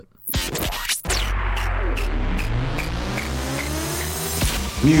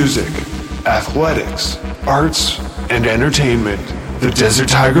music, athletics, arts, and entertainment. The Desert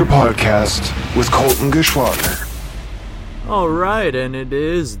Tiger Podcast with Colton Geschwader. Alright, and it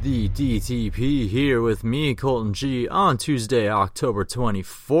is the DTP here with me, Colton G, on Tuesday, October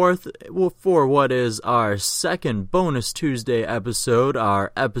 24th, for what is our second bonus Tuesday episode,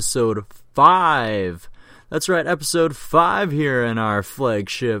 our episode 5. That's right, episode 5 here in our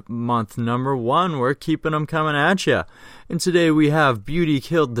flagship month number 1. We're keeping them coming at you. And today we have Beauty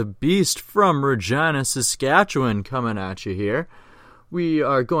Killed the Beast from Regina, Saskatchewan coming at you here. We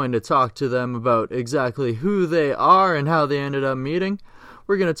are going to talk to them about exactly who they are and how they ended up meeting.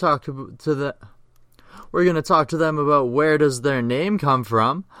 We're going to talk to them about where does their name come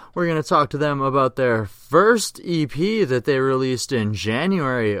from. We're going to talk to them about their first EP that they released in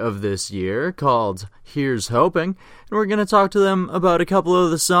January of this year called Here's Hoping. And we're going to talk to them about a couple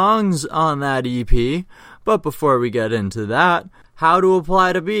of the songs on that EP. But before we get into that, how to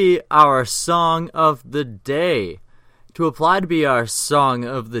apply to be our song of the day. To apply to be our song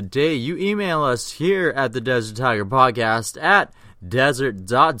of the day, you email us here at the Desert Tiger Podcast at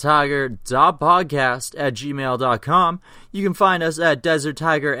desert.tiger.podcast@gmail.com. You can find us at Desert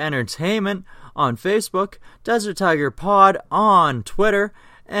Tiger Entertainment on Facebook, Desert Tiger Pod on Twitter,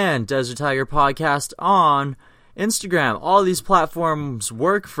 and Desert Tiger Podcast on Instagram. All these platforms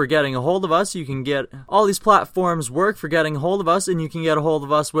work for getting a hold of us. And you can get a hold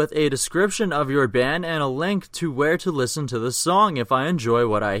of us with a description of your band and a link to where to listen to the song. If I enjoy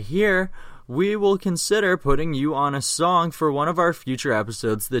what I hear, we will consider putting you on a song for one of our future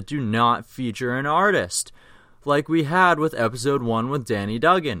episodes that do not feature an artist, like we had with episode 1 with Danny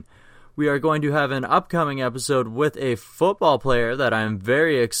Duggan. We are going to have an upcoming episode with a football player that I'm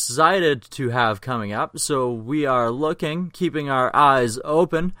very excited to have coming up, so we are keeping our eyes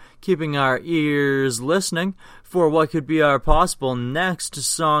open, keeping our ears listening for what could be our possible next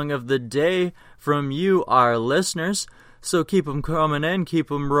song of the day from you, our listeners. So keep them coming in, keep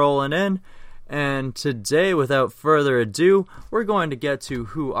them rolling in. And today, without further ado, we're going to get to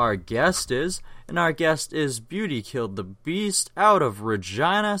who our guest is. And our guest is Beauty Killed the Beast out of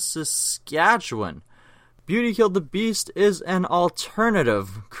Regina, Saskatchewan. Beauty Killed the Beast is an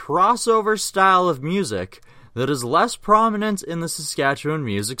alternative, crossover style of music that is less prominent in the Saskatchewan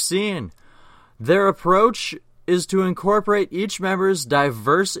music scene. Their approach is to incorporate each member's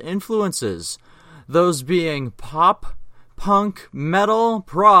diverse influences, those being pop, punk, metal,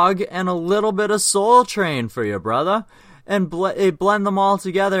 prog, and a little bit of Soul Train for you, brother. And blend them all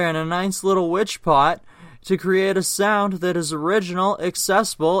together in a nice little witch pot to create a sound that is original,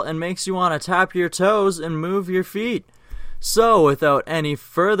 accessible, and makes you want to tap your toes and move your feet. So, without any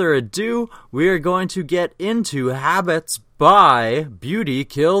further ado, we are going to get into Habits by Beauty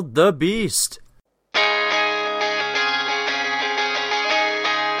Killed the Beast.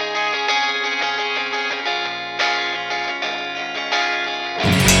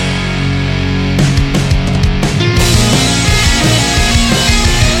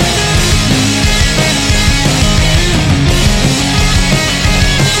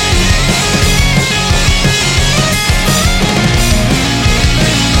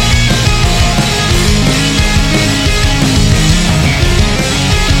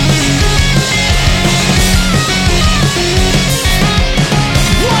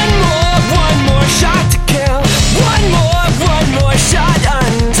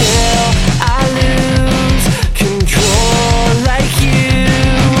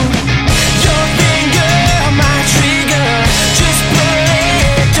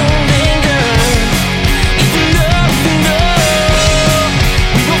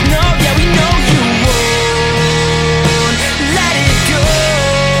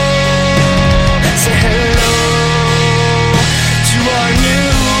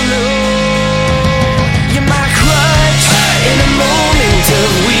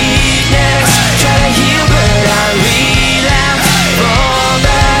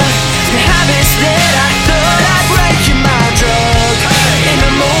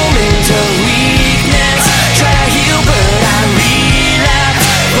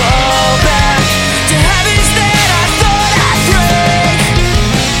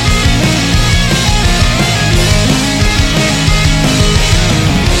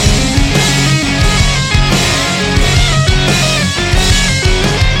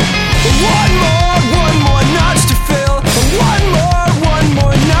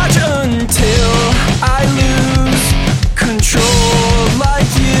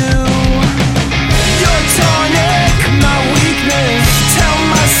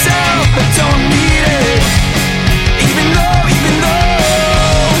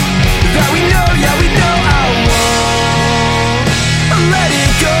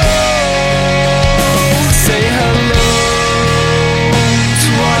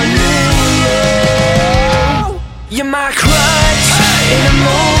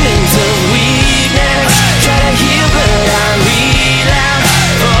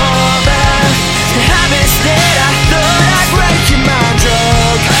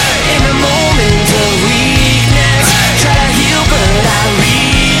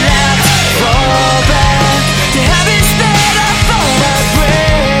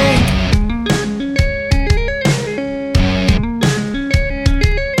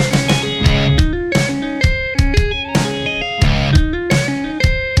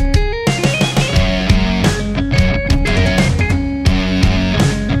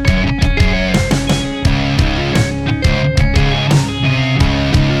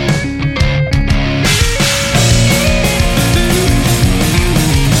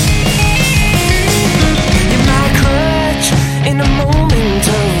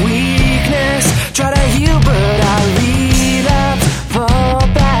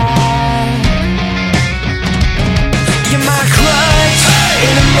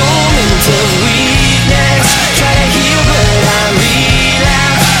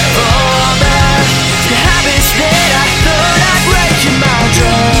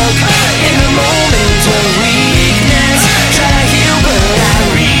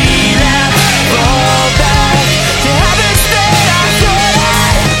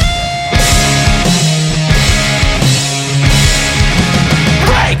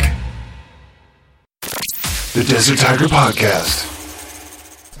 Desert Tiger Podcast.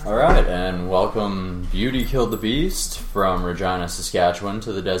 Alright, and welcome Beauty Killed the Beast from Regina, Saskatchewan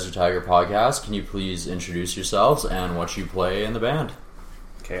to the Desert Tiger Podcast. Can you please introduce yourselves and what you play in the band?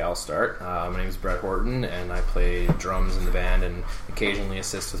 Okay, I'll start. My name is Brett Horton, and I play drums in the band and occasionally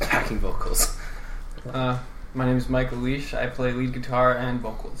assist with backing vocals. My name is Michael Leash. I play lead guitar and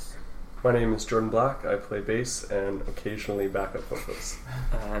vocals. My name is Jordan Black. I play bass and occasionally backup vocals.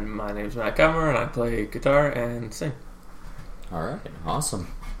 And my name is Matt Gummer, and I play guitar and sing. Alright,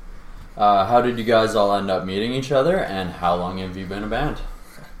 awesome. How did you guys all end up meeting each other, and how long have you been a band?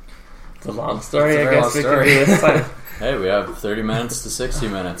 It's a long story, It's a I very guess we long can do this time. Hey, we have 30 minutes to 60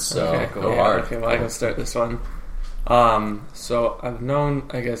 minutes, so Okay, cool. go Yeah, hard. Okay, well, I can start this one. So I've known,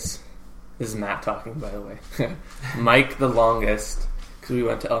 I guess, this is Matt talking, by the way. Mike the longest, because we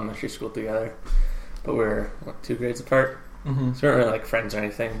went to elementary school together, but we're, 2 grades apart? Mm-hmm. So we weren't really like friends or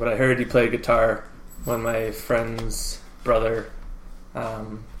anything, but I heard he played guitar when my friend's brother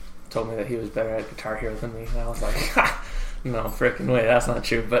told me that he was better at Guitar Hero than me, and I was like, ha, no freaking way, that's not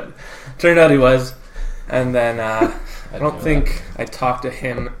true, but turned out he was. And then I don't think I talked to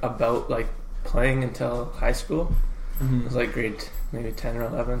him about like playing until high school. It was like grade maybe 10 or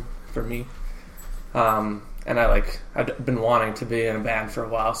 11 for me. And I'd been wanting to be in a band for a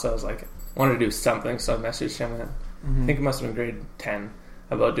while, so I was like, wanted to do something, so I messaged him, and I think it must have been grade 10,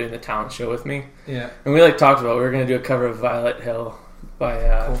 about doing the talent show with me. Yeah. And we like talked about we were going to do a cover of Violet Hill by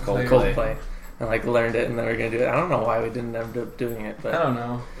Coldplay, and like learned it, and then we were going to do it. I don't know why we didn't end up doing it, but I don't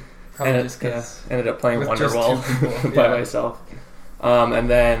know. Probably ended, just because ended up playing with just Wonderwall two by yeah. myself. And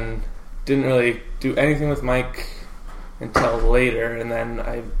then didn't really do anything with Mike until later, and then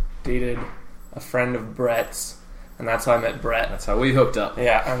I dated a friend of Brett's, and that's how I met Brett. That's how we hooked up.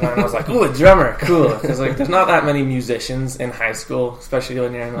 Yeah, and then I was like, ooh, a drummer, cool. Because like, there's not that many musicians in high school, especially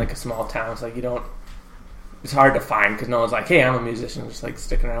when you're in like a small town. It's like it's hard to find because no one's like, hey, I'm a musician, just like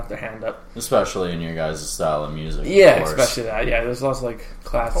sticking around with their hand up. Especially in your guys' style of music. Yeah, of course. especially that. Yeah, there's lots of like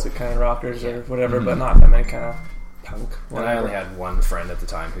classic kind of rockers or whatever, but not that many kind of punk. And I whatever. only had one friend at the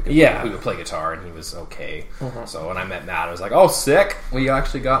time who could play guitar, and he was okay. So when I met Matt, I was like, oh, sick, we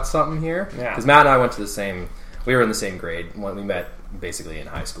actually got something here. Yeah. Because Matt and I went to we were in the same grade when we met basically in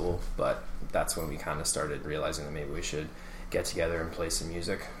high school, but that's when we kind of started realizing that maybe we should get together and play some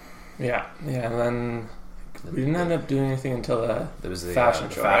music. Yeah, and then we didn't end up doing anything until There was the fashion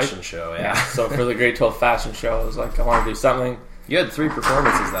show, fashion right? show, Yeah. So for the grade 12 fashion show, I was like, I want to do something. You had 3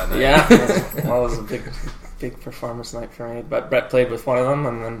 performances that night. Yeah, it was a big performance night for me. But Brett played with one of them,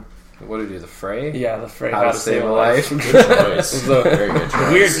 and then What did you do, the Fray? the Fray How to Save a Life. Good choice. It was a Very good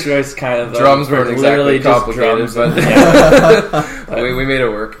choice. weird choice, kind of. Though. Drums weren't Literally exactly just complicated, drums but we made it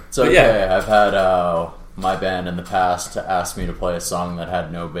work. It's okay. Yeah. I've had my band in the past to ask me to play a song that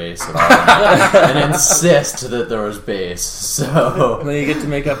had no bass at all and insist that there was bass. So And then you get to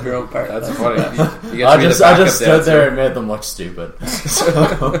make up your own part. That's funny. You get I to be the just backup stood dancer. there and made them look stupid.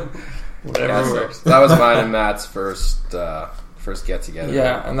 So, Whatever Yeah, so works. that was mine and Matt's first get together.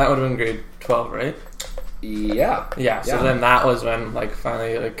 Yeah, and that would have been grade 12, right? Yeah. Yeah, so then that was when, like,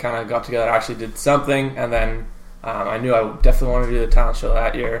 finally, like, kind of got together, actually did something, and then I knew I definitely wanted to do the talent show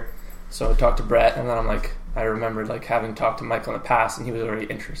that year, so I talked to Brett, and then I'm like, I remembered, like, having talked to Michael in the past, and he was already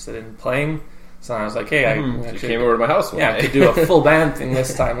interested in playing, so then I was like, hey, I You actually came over to my house one I day. could do a full band thing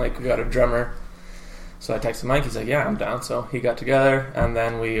this time, like, we got a drummer, so I texted Mike, he's like, yeah, I'm down, so he got together, and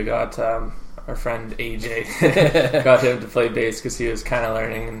then we got our friend AJ, got him to play bass, because he was kind of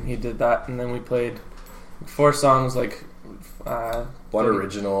learning, and he did that, and then we played 4 songs, like one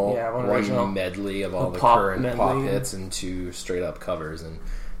original, one original. medley of all A the pop current medley. pop hits and 2 straight up covers, and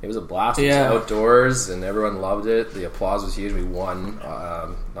it was a blast. It Yeah. was outdoors, and everyone loved it. The applause was huge. We won.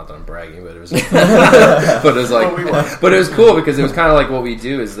 Not that I'm bragging, but it was. but it was like, but it was cool because it was kind of like what we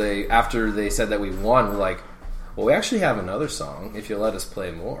do is after they said that we won, we're like, well, we actually have another song if you let us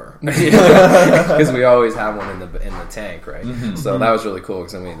play more, because we always have one in the tank, right? So that was really cool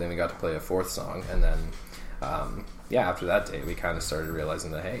because then we got to play a 4th song, and then after that day we kind of started realizing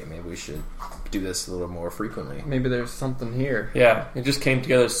that hey, maybe we should do this a little more frequently. Maybe there's something here. Yeah, it just came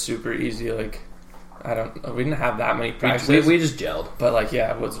together super easy. Like, we didn't have that many practices. We just gelled, but like,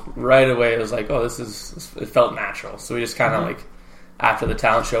 yeah, it was right away. It was like, oh, it felt natural. So we just kind of like, after the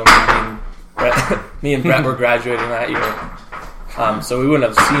talent show, me and Brett were graduating that year. So we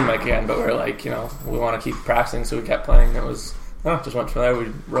wouldn't have seen Mike again, but we were like, we want to keep practicing, so we kept playing. It was just went from there.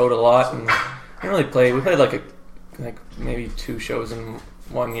 We wrote a lot and didn't really play. We played like maybe 2 shows in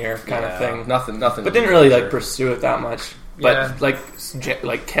 1 year kind of thing. Nothing. But didn't really like pursue it that much. But Yeah.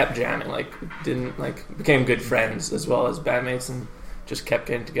 like kept jamming. Like didn't became good friends as well as bandmates, and just kept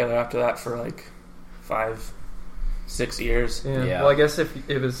getting together after that for like 5 6 years. Yeah. Yeah. Well, I guess if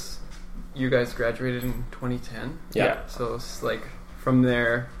it was, you guys graduated in 2010. Yeah. So it's like from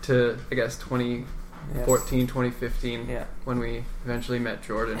there to, I guess, 2014, 2015, Yeah. when we eventually met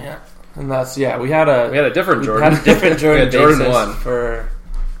Jordan. Yeah. And that's, we had a different Jordan. Had a different Jordan. Yeah, Jordan bassist won. for.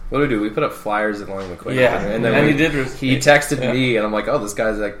 What do we do? We put up flyers along the quick. Yeah. And then And we- he did. he texted me, and I'm like, oh, this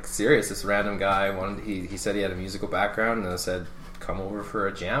guy's like serious. This random guy he said he had a musical background, and I said, come over for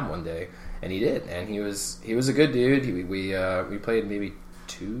a jam one day, and he did. And he was a good dude. We played maybe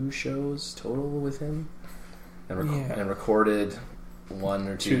 2 shows total with him, and recorded 1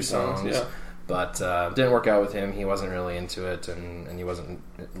 or 2 songs. Yeah. But didn't work out with him. He wasn't really into it, and he wasn't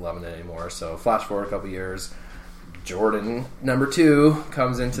loving it anymore. So flash forward a couple years, Jordan number 2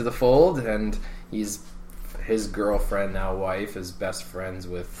 comes into the fold, and his girlfriend, now wife, is best friends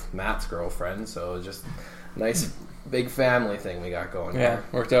with Matt's girlfriend. So it's just a nice big family thing we got going. Yeah,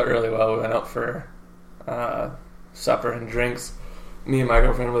 worked out really well. We went out for supper and drinks. Me and my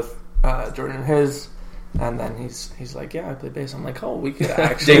girlfriend with Jordan and his. And then he's like, yeah, I play bass. I'm like, oh, we could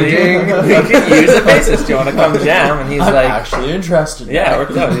actually we could use a bassist. Do you want to come jam? And he's I'm like, actually interested. yeah, it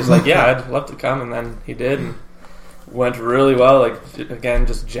worked out. He's like, yeah, I'd love to come. And then he did, and went really well. Like, again,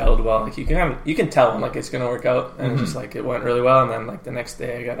 just gelled well. Like, you can tell when like it's gonna work out, and just like it went really well. And then like the next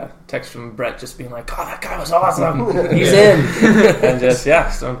day, I got a text from Brett just being like, oh, that guy was awesome. He's in. And just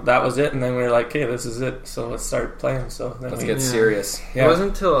so that was it. And then we were like, okay, this is it. So let's start playing. So then Let's we get serious. It wasn't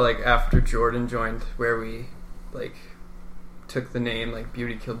until like after Jordan joined where we like took the name like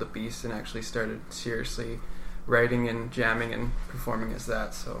Beauty Killed the Beast and actually started seriously writing and jamming and performing as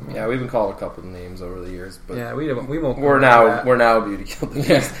that. So Yeah, we've been called a couple of names over the years, but yeah, we won't. we're now Beauty Killed the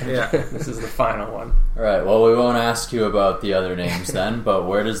Beast. Yeah. this is the final one. All right. Well, we won't ask you about the other names then, but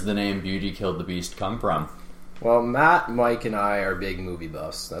where does the name Beauty Killed the Beast come from? Well, Matt, Mike, and I are big movie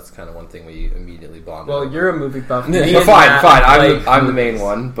buffs. That's kind of one thing we immediately bonded. Well, over. you're a movie buff. Yeah. Me But and fine. Matt I'm the main movies.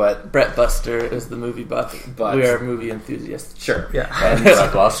 one, but Brett Buster is the movie buff. But- We are movie enthusiasts. sure. Yeah.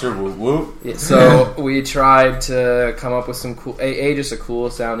 Brett Buster, whoop whoop. Yeah, so we tried to come up with some cool, just a cool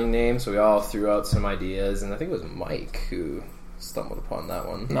sounding name. So we all threw out some ideas, and I think it was Mike who stumbled upon that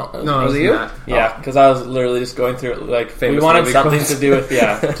one. No, it was No, me. it was you? Matt. Yeah, because I was literally just going through it. Like, Famous we wanted movie something quotes.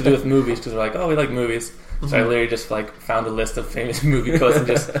 to do with movies because we're like, oh, we like movies. So I literally just like found a list of famous movie quotes and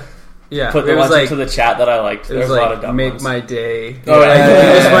just Yeah, put the it was ones like into the chat that I liked. it There's was a lot of like dumb make ones. my day. Oh, Like, yeah, we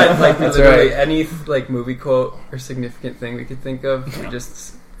yeah, just yeah. went like That's literally right. any like movie quote or significant thing we could think of. We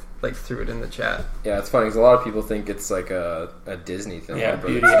just like threw it in the chat. Yeah, it's funny because a lot of people think it's like a Disney thing. Yeah, but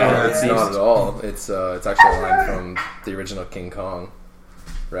Beauty it's, and not, the it's Beast. not at all. It's actually a line from the original King Kong.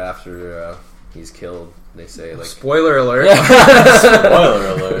 Right after he's killed, they say like Spoiler alert. Spoiler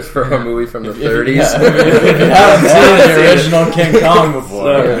alert. for a movie from the If 30s. you haven't seen the original King Kong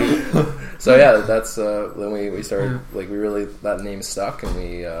before. So yeah, that's when we started like we really that name stuck, and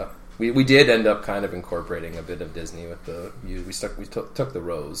we did end up kind of incorporating a bit of Disney with we took the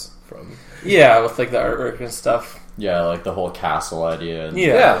rose from Yeah, with like the artwork and stuff. Yeah, like the whole castle idea. And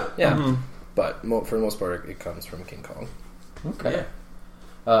Yeah. yeah. But for the most part, it comes from King Kong. Okay.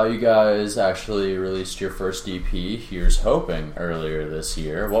 You guys actually released your first EP, Here's Hoping, earlier this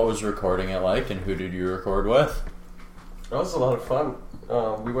year. What was recording it like, and who did you record with? That was a lot of fun.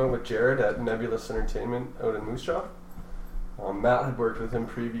 We went with Jared at Nebulous Entertainment out in Moose Jaw. Matt had worked with him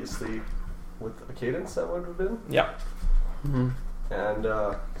previously with a Cadence, that would have been. Yeah. And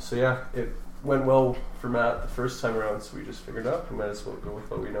so yeah, it went well for Matt the first time around, so we just figured out we might as well go with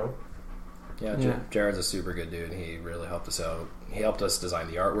what we know. Yeah, Yeah. Jared's a super good dude. He really helped us out. He helped us design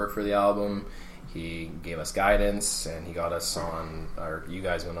the artwork for the album. He gave us guidance, and he got us on. You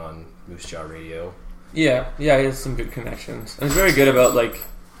guys went on Moose Jaw Radio. Yeah, he has some good connections. And he's very good about like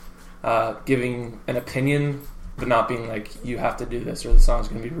giving an opinion, but not being like, you have to do this or the song's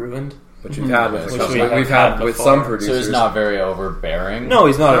going to be ruined. Which we've had with Which a couple. we have We've had had with before. some So producers. he's not very overbearing. No,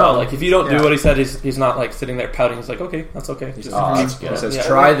 he's not at all. No. Like, if you don't do Yeah. what he said, he's not like sitting there pouting. He's like, okay, that's okay. Just Oh, that's He good. says, Yeah.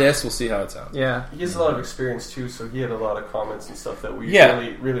 "Try this. We'll see how it sounds." Yeah. He has a lot of experience too, so he had a lot of comments and stuff that we Yeah.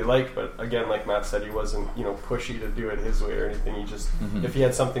 really liked. But again, like Matt said, he wasn't pushy to do it his way or anything. He just if he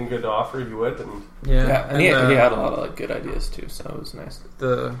had something good to offer, he would. And Yeah. and he had a lot of like good ideas too, so it was nice.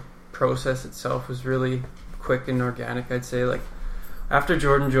 The process itself was really quick and organic, I'd say. Like after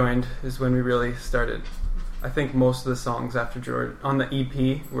Jordan joined is when we really started. I think most of the songs after Jordan on the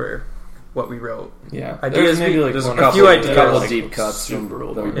EP were what we wrote. Yeah, Ideas, maybe like There's one a or couple, few ideas. couple like, deep cuts super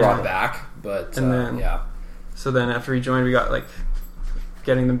old that we ones. brought Yeah. back, but And then- yeah, So then after he joined, we got like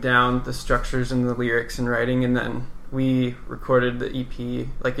getting them down, the structures and the lyrics and writing, and then we recorded the EP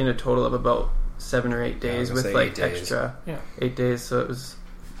like in a total of about 7 or 8 Yeah, I was days gonna with say like 8 days. extra. Yeah. 8 days. So it was,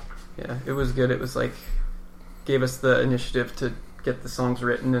 it was good. It was like gave us the initiative to get the songs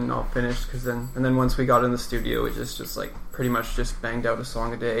written and all finished. And then once we got in the studio, we just like pretty much just banged out a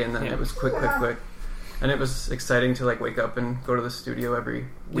song a day, and then it was quick. And it was exciting to like wake up and go to the studio every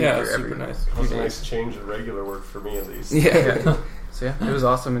week or every nice. It was a nice change of regular work for me, at least. Yeah. So yeah, it was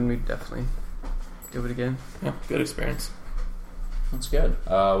awesome, and we'd definitely do it again. Yeah, good experience. That's good.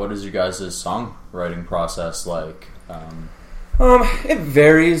 What is your guys' songwriting process like? It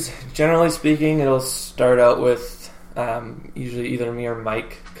varies. Generally speaking, it'll start out with usually either me or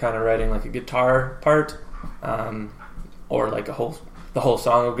Mike kind of writing like a guitar part, or like the whole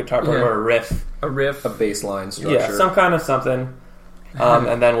song of guitar part, or a riff, A bass line structure. yeah, some kind of something.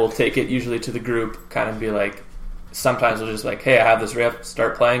 And then we'll take it usually to the group, kind of be like, sometimes we'll just like, hey, I have this riff,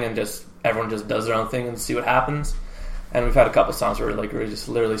 start playing, and just everyone just does their own thing and see what happens. And we've had a couple songs where like we just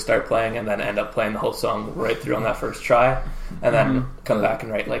literally start playing and then end up playing the whole song right through on that first try, and then come back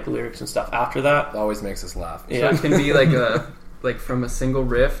and write like lyrics and stuff after that. It always makes us laugh. So it can be like from a single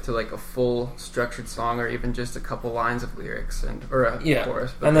riff to like a full structured song, or even just a couple lines of lyrics or a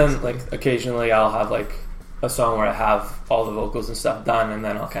chorus. And then like occasionally I'll have like a song where I have all the vocals and stuff done, and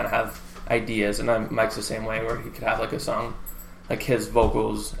then I'll kind of have ideas. And then Mike's the same way, where he could have like a song, like his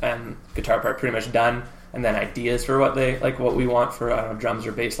vocals and guitar part pretty much done, and then ideas for what we want for, I don't know, drums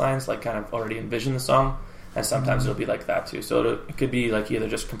or bass lines, like kind of already envision the song. And sometimes it'll be like that too. So it could be like either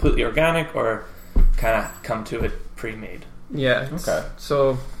just completely organic or kind of come to it pre-made. Yeah. Okay.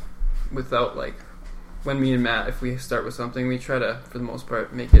 So without like, when me and Matt, if we start with something, we try to, for the most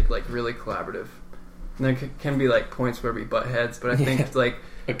part, make it like really collaborative. And there can be like points where we butt heads, but I think like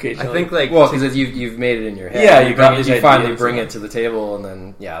occasionally. I think like, well, because you've made it in your head. Yeah, you finally bring it to the table, and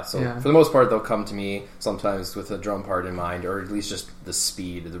then So for the most part, they'll come to me sometimes with a drum part in mind, or at least just the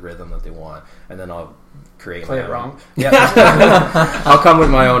speed, the rhythm that they want, and then I'll create play my it own. wrong. Yeah, I'll come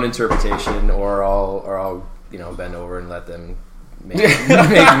with my own interpretation, or I'll bend over and let them make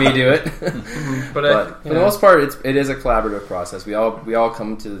me do it. But for the most part, it is a collaborative process. We all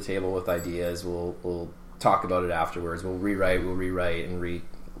come to the table with ideas. We'll talk about it afterwards. We'll rewrite, and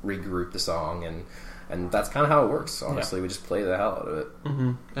regroup the song, and that's kind of how it works. Honestly, we just play the hell out of it.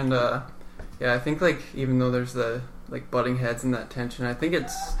 Mm-hmm. And I think like even though there's the like butting heads and that tension, I think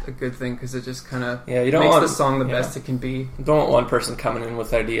it's a good thing, because it just kind of you don't makes want the song the best it can be. You don't want one person coming in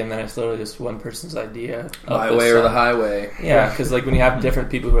with an idea and then it's literally just one person's idea. My way or the highway. Yeah, because like when you have different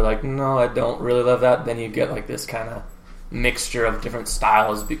people who are like, no, I don't really love that, then you get like this kind of mixture of different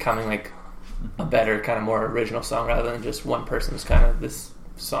styles becoming like a better, kind of more original song, rather than just one person's kind of this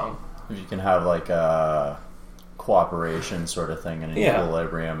song. If you can have like a cooperation sort of thing and an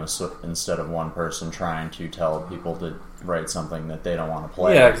equilibrium, instead of one person trying to tell people to write something that they don't want to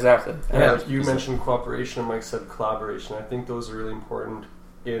play. Yeah, exactly. You mentioned cooperation, and Mike said collaboration. I think those are really important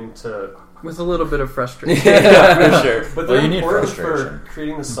with a little bit of frustration. Yeah, for sure. But they're important for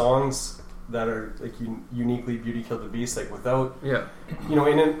creating the songs that are like uniquely Beauty Killed the Beast. Like without,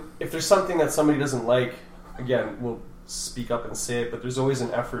 if there's something that somebody doesn't like, again, we'll speak up and say it. But there's always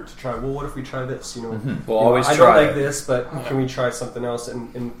an effort to try. Well, what if we try this? We'll always I try. don't like this, but can we try something else?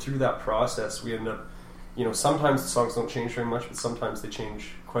 And through that process, we end up, sometimes the songs don't change very much, but sometimes they change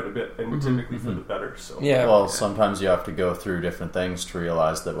quite a bit, and typically for the better. So sometimes you have to go through different things to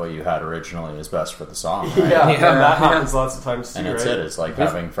realize that what you had originally is best for the song. Right? That happens lots of times too. And it's right? It's like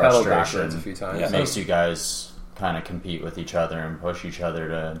having frustration. A few times. It makes you guys kind of compete with each other and push each other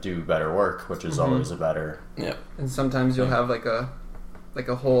to do better work, which is always a better. Yeah, and sometimes you'll have like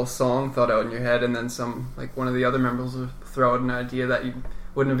a whole song thought out in your head, and then one of the other members will throw out an idea that you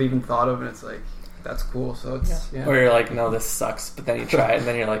wouldn't have even thought of, and it's like, that's cool. So it's or you're like, no, this sucks, but then you try it, and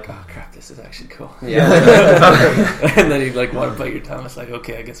then you're like, oh crap, this is actually cool. Yeah. And then you like want to bite your tongue. It's like,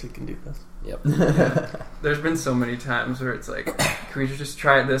 okay, I guess we can do this. Yep. There's been so many times where it's like, can we just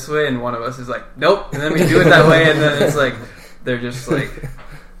try it this way? And one of us is like, nope. And then we do it that way, and then it's like, they're just like,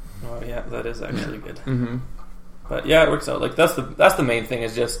 oh yeah, that is actually good. Mm-hmm. But yeah, it works out. Like that's the main thing,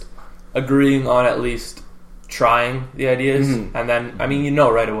 is just agreeing on at least trying the ideas, and then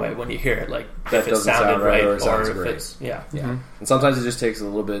right away when you hear it, like if it sounded right or if it's and sometimes it just takes a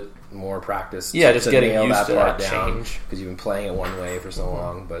little bit more practice. Just to getting nail used that to part that down, change, because you've been playing it one way for so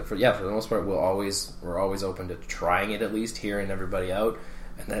long. But for the most part, we're always open to trying it, at least hearing everybody out,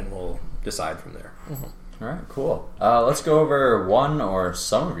 and then we'll decide from there. All right, cool. Let's go over one or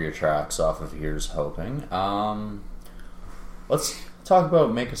some of your tracks off of Here's Hoping. Let's talk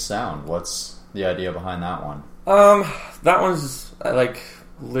about Make a Sound. What's the idea behind that one? That one's like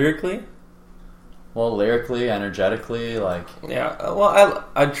lyrically. Well, lyrically, energetically, like Well,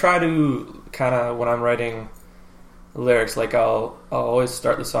 I try to kind of, when I'm writing lyrics, like I'll always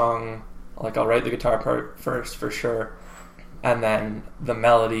start the song. like I'll write the guitar part first for sure, and then the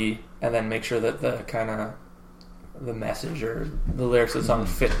melody, and then make sure that the kind of the message or the lyrics of the song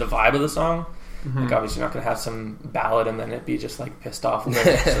fit the vibe of the song. Like obviously you're not going to have some ballad and then it be just like pissed off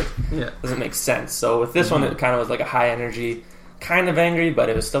lyrics. Like, doesn't make sense. So with this one, it kind of was like a high energy, kind of angry, but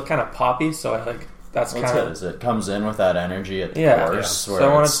it was still kind of poppy. So I like that's kind of good. It comes in with that energy at the chorus. So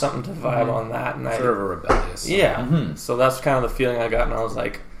I wanted something to vibe on that, and sort of a rebellious. So that's kind of the feeling I got, and I was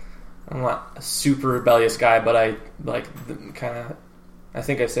like, I'm not a super rebellious guy, but I like kind of. I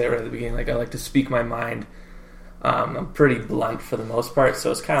think I say it right at the beginning. Like I like to speak my mind. I'm pretty blunt for the most part, so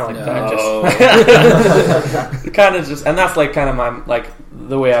it's kind of like that. Just kind of just, and that's like kind of my like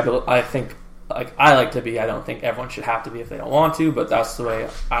the way I think. Like I like to be. I don't think everyone should have to be if they don't want to, but that's the way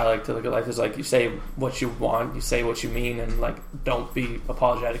I like to look at life. Is like you say what you want, you say what you mean, and like don't be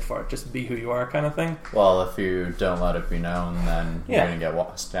apologetic for it. Just be who you are, kind of thing. Well, if you don't let it be known, then you're gonna get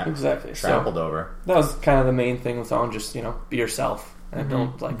trampled over. That was kind of the main thing with on just be yourself and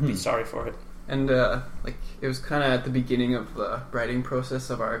don't like be sorry for it. And like it was kind of at the beginning of the writing process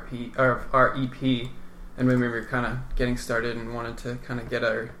of our EP, and when we were kind of getting started and wanted to kind of get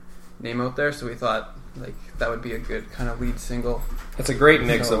our name out there, so we thought like that would be a good kind of lead single. It's a great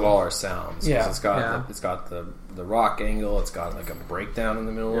mix of all our sounds. Yeah, it's got the rock angle. It's got like a breakdown in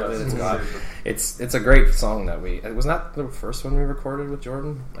the middle of it. It's a great song that was that the first one we recorded with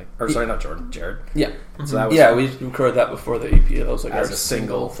Jordan. Sorry, not Jordan, Jared. Yeah, so that was we recorded that before the EP. That was like as our a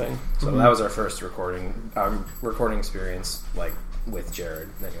single thing. So that was our first recording experience, like with Jared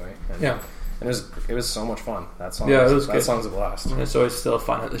anyway. And it was so much fun. That song, that song's a blast. And it's always still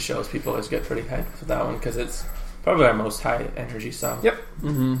fun at the shows. People always get pretty hyped for that one because it's probably our most high energy song. Yep.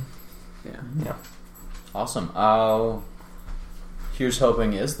 Yeah. Awesome. Here's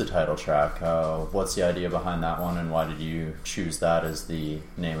Hoping is the title track. What's the idea behind that one, and why did you choose that as the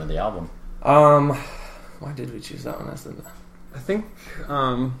name of the album? Why did we choose that one as the? I think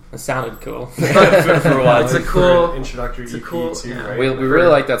it sounded cool for a while. It's a cool introductory EP too, right? We really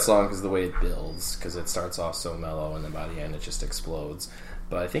like that song because the way it builds, because it starts off so mellow and then by the end it just explodes.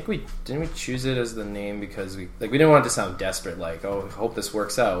 But I think we choose it as the name because we didn't want it to sound desperate, like hope this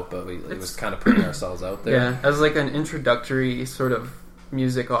works out, but it was kind of putting ourselves out there. Yeah, as like an introductory sort of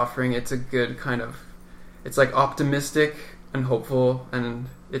music offering, it's a good kind of, it's like optimistic and hopeful, and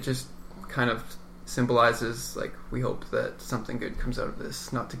it just kind of symbolizes like we hope that something good comes out of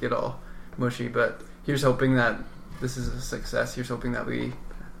this. Not to get all mushy, but here's hoping that this is a success. Here's hoping that we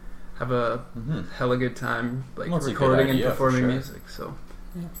have a hella good time like recording and performing music. So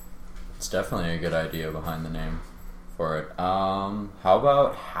it's definitely a good idea behind the name for it. How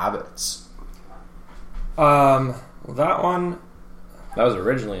about Habits? That one, that was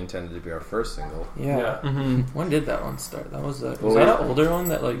originally intended to be our first single. Yeah. When did that one start? That was that an older one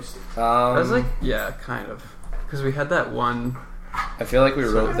that like? That was like kind of, because we had that one. I feel like we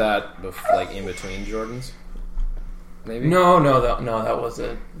wrote that like in between Jordan's. Maybe. No, that was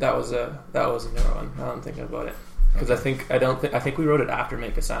a newer one. Now I'm thinking about it because I think we wrote it after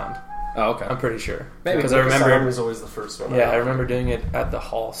Make a Sound. Oh, okay. I'm pretty sure. Maybe because I remember it was always the first one. Yeah, I remember doing it at the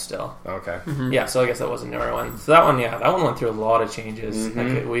hall still. Okay. Yeah, so I guess that was a newer one. So that one went through a lot of changes.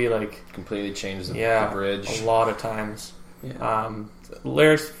 We completely changed the bridge a lot of times. Yeah.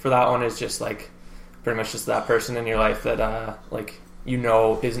 Lyrics for that one is just like pretty much just that person in your life that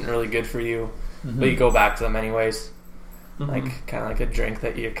isn't really good for you, but you go back to them anyways. Like kind of like a drink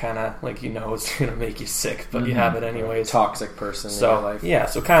that you kind of like is gonna make you sick, but you have it anyways. Toxic person in your life. Yeah,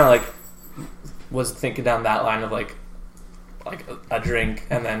 so kind of like was thinking down that line of like a drink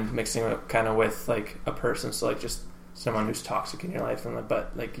and then mixing it kind of with like a person, so like just someone who's toxic in your life, and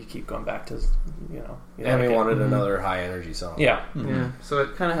but like you keep going back to and we wanted another high energy song. Yeah. So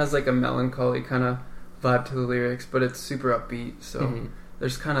it kind of has like a melancholy kind of vibe to the lyrics, but it's super upbeat. So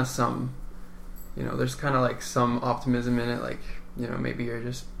there's kind of some, there's kind of like some optimism in it, like maybe you're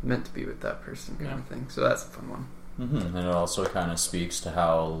just meant to be with that person kind of thing. So that's a fun one. And it also kind of speaks to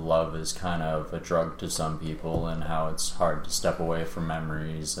how love is kind of a drug to some people, and how it's hard to step away from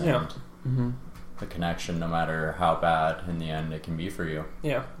memories and the connection, no matter how bad in the end it can be for you.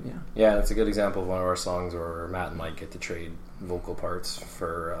 Yeah, that's a good example of one of our songs where Matt and Mike get to trade vocal parts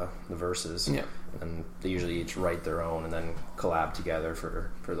for the verses. Yeah, and they usually each write their own and then collab together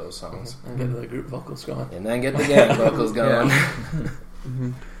for those songs and get the group vocals going, and then get the gang vocals going.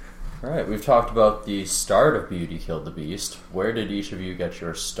 All right, we've talked about the start of Beauty Killed the Beast. Where did each of you get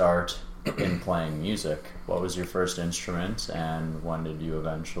your start in playing music? What was your first instrument, and when did you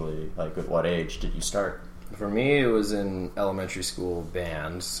eventually, at what age did you start? For me, it was in elementary school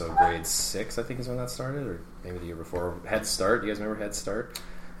band, so grade 6 I think is when that started, or maybe the year before. Head Start, you guys remember Head Start?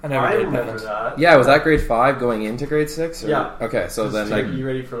 I never did remember band. that. Yeah, was that grade 5 going into grade 6? Or? Yeah. Okay, so then like you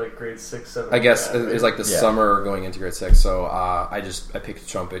ready for like grade 6, 7? I guess band, it was like the summer going into grade 6. So I picked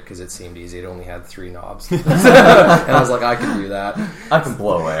trumpet because it seemed easy. It only had 3 knobs, and I was like, I can do that. I can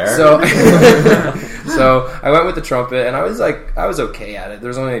blow air. So so I went with the trumpet, and I was okay at it.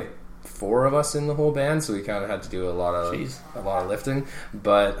 There's only 4 of us in the whole band, so we kind of had to do a lot of lifting.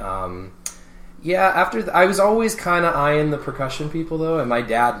 But I was always kind of eyeing the percussion people, though, and my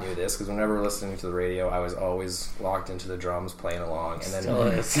dad knew this because whenever we were listening to the radio, I was always locked into the drums, playing along, and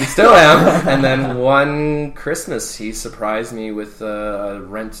then still am. And then one Christmas, he surprised me with a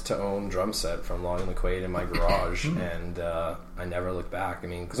rent-to-own drum set from Long and McQuaid in my garage, and I never looked back. I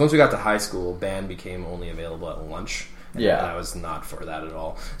mean, because once we got to high school, band became only available at lunch. And I was not for that at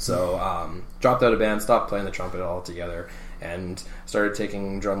all. So dropped out of band, stopped playing the trumpet altogether, and started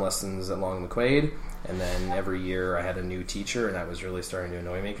taking drum lessons at Long McQuaid. And then every year I had a new teacher, and that was really starting to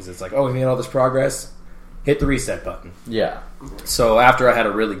annoy me because it's like, oh, we made all this progress, hit the reset button. Yeah. So after I had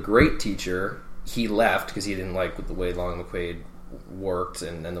a really great teacher, he left because he didn't like the way Long McQuaid worked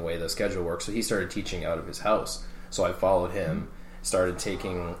and the way the schedule worked. So he started teaching out of his house. So I followed him. Started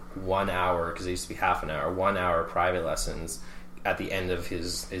taking 1 hour, because it used to be half an hour, 1 hour private lessons at the end of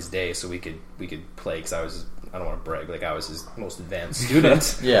his day, so we could play, because I don't want to brag, like I was his most advanced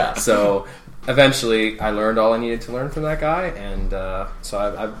student. Yeah. So eventually I learned all I needed to learn from that guy, and so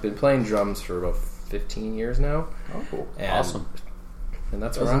I've been playing drums for about 15 years now. Oh, cool. Awesome. And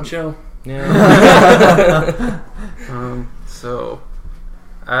that's Doesn't show. Yeah. So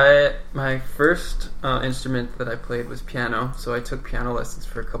my first instrument that I played was piano, so I took piano lessons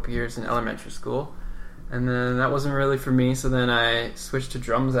for a couple years in elementary school, and then that wasn't really for me, so then I switched to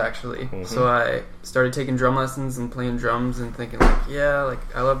drums actually. Mm-hmm. So I started taking drum lessons and playing drums and thinking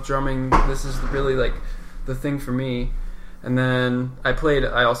like I love drumming, this is really like the thing for me. And then I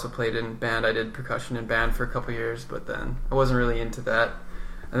also played in band. I did percussion in band for a couple years, but then I wasn't really into that.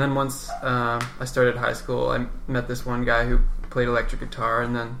 And then once I started high school, I met this one guy who played electric guitar,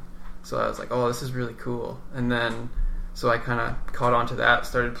 and then so I was like, oh, this is really cool. And then so I kind of caught on to that,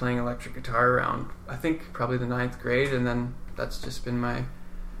 started playing electric guitar around, I think, probably the 9th grade, and then that's just been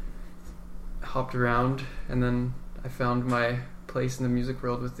hopped around, and then I found my place in the music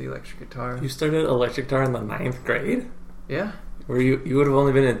world with the electric guitar. You started electric guitar in the 9th grade? Yeah. Where you would have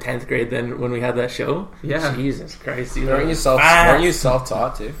only been in 10th grade then when we had that show? Yeah. Jesus Christ. Weren't you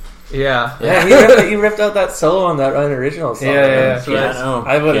self-taught too? Yeah. He ripped out that solo on that original song. Yeah. So piano.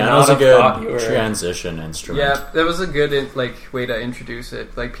 I would Piano's not a have thought you good were... transition instrument. Yeah, that was a good way to introduce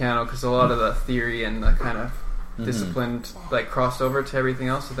it, like piano, because a lot of the theory and the kind of disciplined crossed over to everything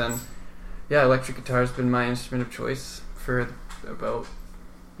else. So then, electric guitar has been my instrument of choice for about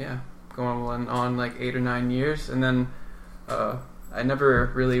going on like 8 or 9 years, and then I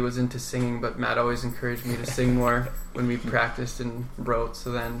never really was into singing, but Matt always encouraged me to sing more when we practiced and wrote.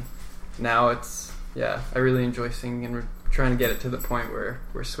 So then now it's I really enjoy singing, and we're trying to get it to the point where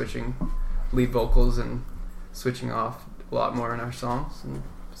we're switching lead vocals and switching off a lot more in our songs. And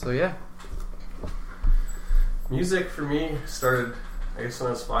so music for me started, I guess, when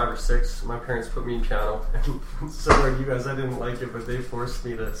I was 5 or 6. My parents put me in piano, and similar to you guys, I didn't like it, but they forced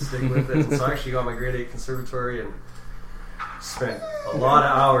me to stick with it. And so I actually got my grade 8 conservatory and spent a lot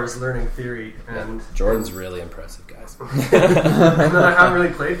of hours learning theory. And Jordan's really impressive, guys. And then I haven't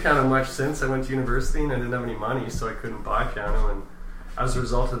really played piano much since I went to university, and I didn't have any money, so I couldn't buy piano. And as a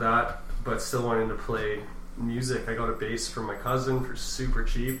result of that, but still wanting to play music, I got a bass from my cousin for super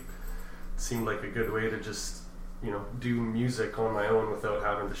cheap. It seemed like a good way to just do music on my own without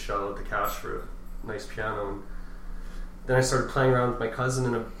having to shell out the cash for a nice piano. And then I started playing around with my cousin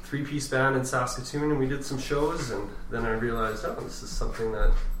in a 3-piece band in Saskatoon, and we did some shows, and then I realized, this is something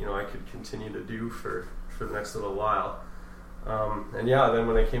that I could continue to do for the next little while. And then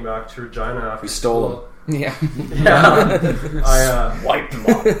when I came back to Regina after we stole school, them. I wiped them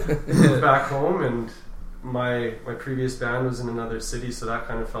off. moved back home, and my previous band was in another city, so that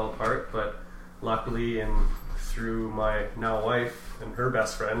kind of fell apart. But luckily, and through my now wife and her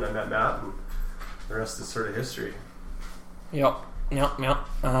best friend, I met Matt, and the rest is sort of history. Yep.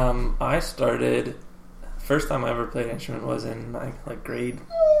 I started, first time I ever played an instrument was in like grade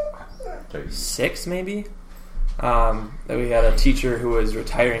 6 maybe. That we had a teacher who was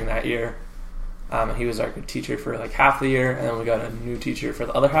retiring that year, and he was our good teacher for like half the year, and then we got a new teacher for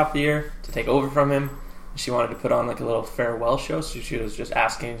the other half of the year to take over from him. She wanted to put on like a little farewell show, so she was just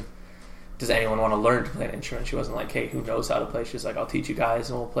asking, does anyone want to learn to play an instrument? She wasn't like, hey, who knows how to play? She's like, I'll teach you guys,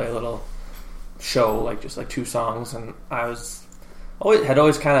 and we'll play a little show, like just like 2 songs. And I had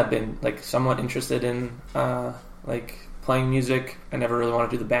always kind of been like somewhat interested in like playing music. I never really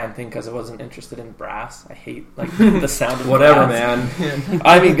wanted to do the band thing because I wasn't interested in brass. I hate like the sound of whatever, brass. man.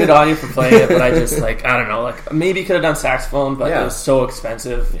 I mean, good on you for playing it, but I just like, I don't know, like maybe could have done saxophone, but it was so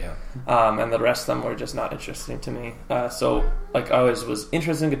expensive. Yeah. And the rest of them were just not interesting to me. So like I always was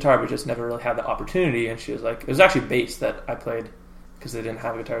interested in guitar, but just never really had the opportunity. And she was like, it was actually bass that I played because they didn't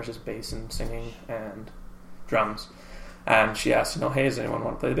have a guitar. It was just bass and singing and drums. And she asked, hey, does anyone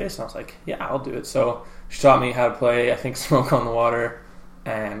want to play the bass? And I was like, yeah, I'll do it. So she taught me how to play, I think, Smoke on the Water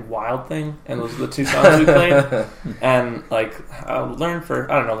and Wild Thing. And those are the two songs we played. And, like, I learned for,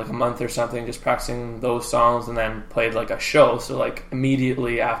 I don't know, like a month or something, just practicing those songs, and then played, like, a show. So, like,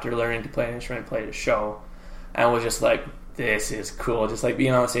 immediately after learning to play an instrument, played a show. And was just like, this is cool. Just, like,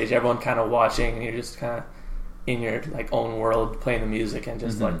 being on the stage, everyone kind of watching, and you're just kind of in your like own world playing the music, and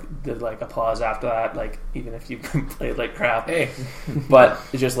just like did like applause after that, like even if you played like crap. But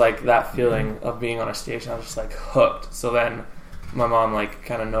it's just like that feeling of being on a stage, and I was just like hooked. So then my mom like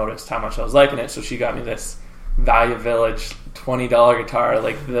kind of noticed how much I was liking it, so she got me this Value Village $20 guitar.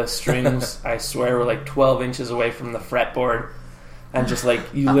 Like the strings I swear were like 12 inches away from the fretboard, and just like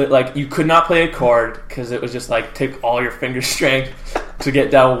you could not play a chord because it was just like take all your finger strength to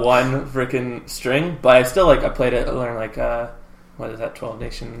get down one freaking string. But I still like I played it. I learned like what is that, 12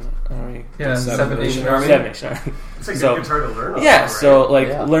 Nation Army? Yeah, 7 Nation Army. 7 Nation Army. It's a good guitar to learn. Yeah, so like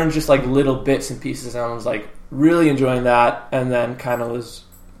learned just like little bits and pieces, and I was like really enjoying that. And then kind of was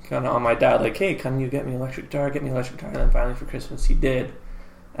on my dad like, hey, can you get me an electric guitar? Get me an electric guitar. And then finally for Christmas he did,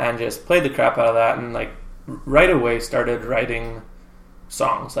 and just played the crap out of that, and like right away started writing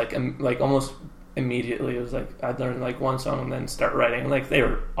songs like almost immediately. It was like I'd learn like one song and then start writing. Like they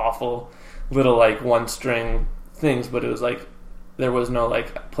were awful little like one string things, but it was like there was no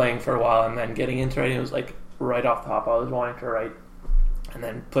like playing for a while and then getting into writing. It was like right off the hop I was wanting to write, and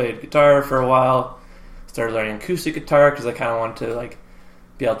then played guitar for a while. Started learning acoustic guitar because I kind of wanted to like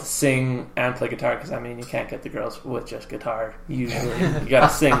be able to sing and play guitar, because I mean you can't get the girls with just guitar usually. You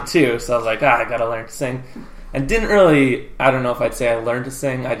gotta sing too. So I was like, I gotta learn to sing. And didn't really, I don't know if I'd say I learned to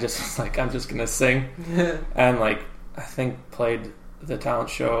sing. I just was like, I'm just going to sing. And like, I think played the talent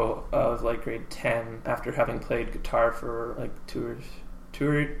show of like grade 10 after having played guitar for like two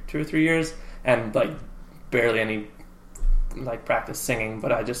or 3 years, and like barely any like practice singing.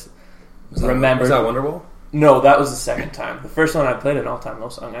 But I just remembered. Was that Wonderwall? No, that was the second time. The first one I played an all-time low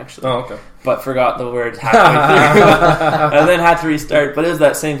song, actually. Oh, okay. But forgot the words halfway through. And then had to restart. But it was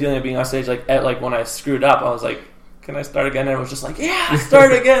that same feeling of being on stage. Like when I screwed up, I was like, can I start again? And everyone was just like, yeah,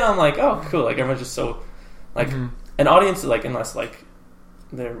 start again. I'm like, oh, cool. Like, everyone's just so, like, an audience, like, unless, like,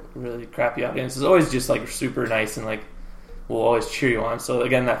 they're really crappy audience, is always just, like, super nice and, like, will always cheer you on. So,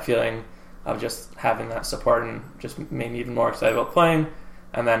 again, that feeling of just having that support and just made me even more excited about playing.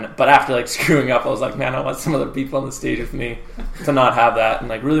 And then, but after like screwing up, I was like, man, I want some other people on the stage with me to not have that, and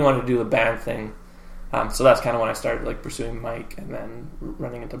like really wanted to do the band thing. So that's kind of when I started like pursuing Mike, and then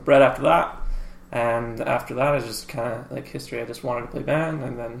running into Brett after that. And after that, I just kind of like history. I just wanted to play band,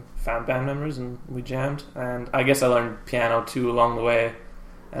 and then found band members, and we jammed. And I guess I learned piano too along the way,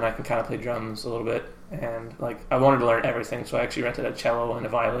 and I can kind of play drums a little bit. And like I wanted to learn everything, so I actually rented a cello and a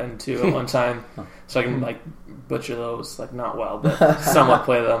violin too at one time, so I can like butcher those, like not well, but somewhat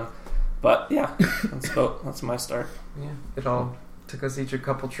play them. But yeah, that's my start. Yeah, it all took us each a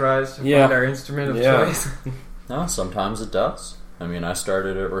couple tries to find our instrument of choice. No, sometimes it does. I mean, I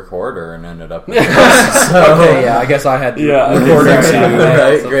started at recorder and ended up. So, okay, yeah, I guess I had recorder too,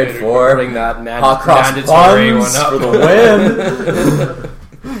 right? Grade 4. That hot cross buns for the win.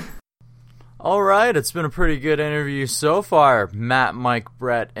 Alright, it's been a pretty good interview so far, Matt, Mike,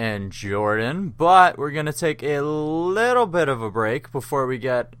 Brett, and Jordan, but we're going to take a little bit of a break before we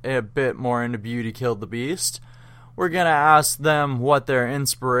get a bit more into Beauty Killed the Beast. We're going to ask them what their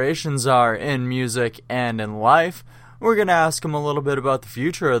inspirations are in music and in life. We're going to ask them a little bit about the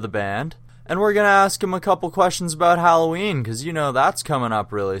future of the band, and we're going to ask them a couple questions about Halloween, because you know that's coming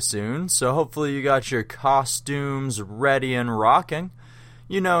up really soon, so hopefully you got your costumes ready and rocking.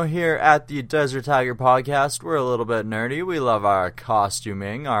 You know, here at the Desert Tiger Podcast, we're a little bit nerdy. We love our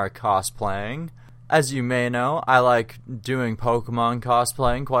costuming, our cosplaying. As you may know, I like doing Pokemon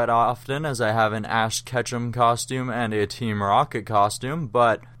cosplaying quite often, as I have an Ash Ketchum costume and a Team Rocket costume,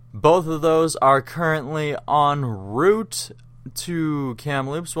 but both of those are currently en route to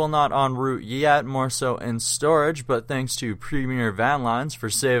Kamloops. Well, not en route yet, more so in storage, but thanks to Premier Van Lines for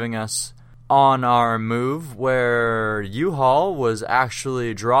saving us on our move, where U-Haul was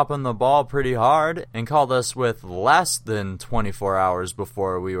actually dropping the ball pretty hard and called us with less than 24 hours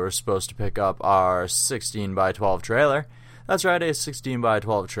before we were supposed to pick up our 16x12 trailer. That's right, a 16 by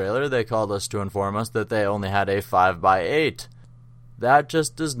 12 trailer. They called us to inform us that they only had a 5 by 8. That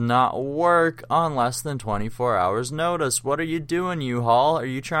just does not work on less than 24 hours notice. What are you doing, U-Haul? Are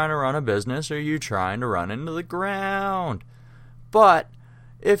you trying to run a business, or are you trying to run into the ground? But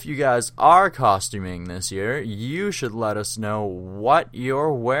if you guys are costuming this year, you should let us know what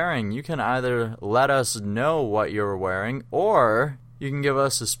you're wearing. You can either let us know what you're wearing, or you can give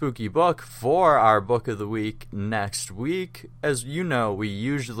us a spooky book for our book of the week next week. As you know, we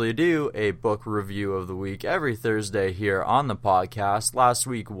usually do a book review of the week every Thursday here on the podcast. Last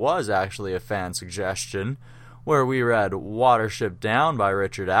week was actually a fan suggestion where we read Watership Down by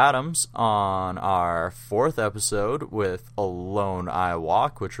Richard Adams on our 4th episode with Alone I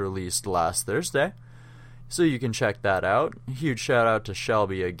Walk, which released last Thursday. So you can check that out. Huge shout out to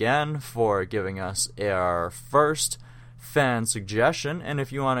Shelby again for giving us our first fan suggestion, and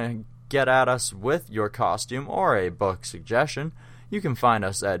if you want to get at us with your costume or a book suggestion, you can find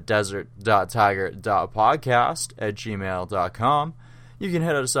us at desert.tiger.podcast@gmail.com. You can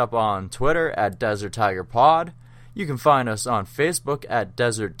hit us up on Twitter at Desert Tiger Pod. You can find us on Facebook at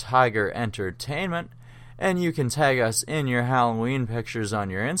Desert Tiger Entertainment, and you can tag us in your Halloween pictures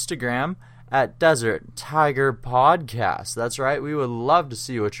on your Instagram at Desert Tiger Podcast. That's right, we would love to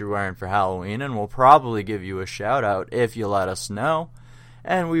see what you're wearing for Halloween, and we'll probably give you a shout out if you let us know.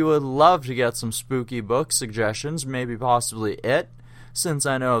 And we would love to get some spooky book suggestions, maybe possibly It, since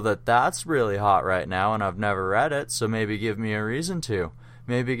I know that that's really hot right now and I've never read it, so maybe give me a reason to.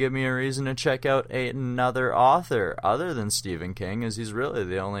 Maybe give me a reason to check out another author other than Stephen King, as he's really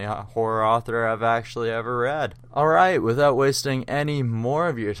the only horror author I've actually ever read. Alright, without wasting any more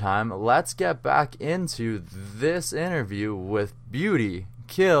of your time, let's get back into this interview with Beauty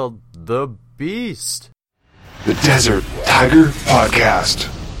Killed the Beast. The Desert Tiger Podcast.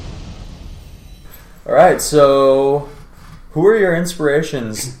 Alright, so who are your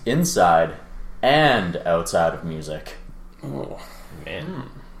inspirations inside and outside of music? Oh, man.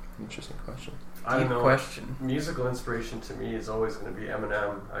 Interesting question. I don't know. Question. Musical inspiration to me is always going to be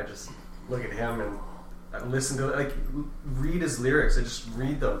Eminem. I just look at him and I listen to, like, read his lyrics. I just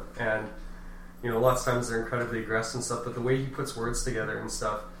read them, and lots of times they're incredibly aggressive and stuff. But the way he puts words together and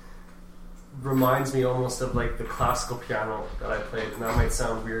stuff reminds me almost of like the classical piano that I played. And that might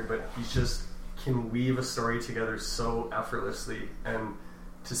sound weird, but he just can weave a story together so effortlessly, and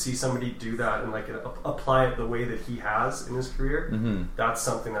to see somebody do that and like apply it the way that he has in his career, that's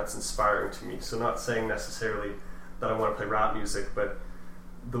something that's inspiring to me. So not saying necessarily that I want to play rap music, but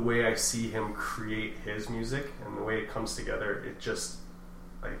the way I see him create his music and the way it comes together, it just,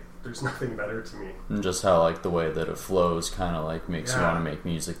 like, there's nothing better to me. And just how, like, the way that it flows kind of, like, makes you want to make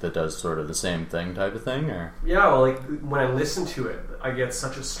music that does sort of the same thing type of thing, or? Yeah, well, like, when I listen to it, I get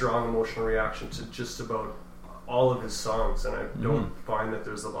such a strong emotional reaction to just about all of his songs, and I don't find that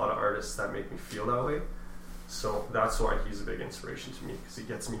there's a lot of artists that make me feel that way. So that's why he's a big inspiration to me, because he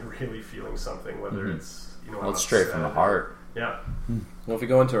gets me really feeling something, whether it's, well, it's straight from the heart. Yeah. Well, if we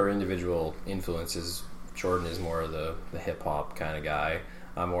go into our individual influences, Jordan is more of the hip-hop kind of guy.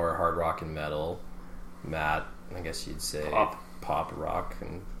 I'm more hard rock and metal. Matt, I guess you'd say pop rock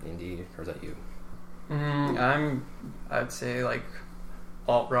and indie, or is that you? I'd say like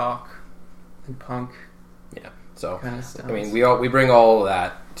alt rock and punk. Yeah. So kind of stuff. I mean, we bring all of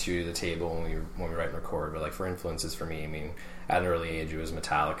that to the table when we write and record. But like for influences for me, I mean, at an early age it was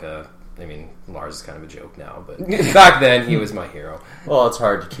Metallica. I mean, Lars is kind of a joke now, but back then he was my hero. Well, it's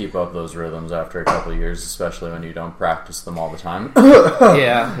hard to keep up those rhythms after a couple of years, especially when you don't practice them all the time.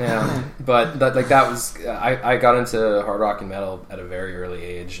 yeah. But that was I got into hard rock and metal at a very early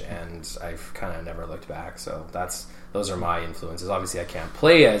age, and I've kind of never looked back. So those are my influences. Obviously, I can't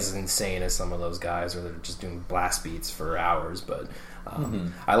play as insane as some of those guys, where they're just doing blast beats for hours. But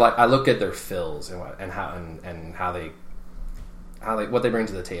I look at their fills and how they what they bring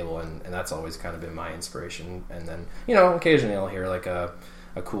to the table, and that's always kind of been my inspiration. And then occasionally I'll hear like a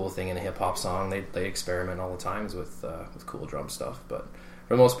cool thing in a hip hop song. They experiment all the times with cool drum stuff, but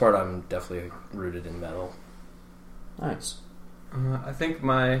for the most part I'm definitely rooted in metal. Nice. I think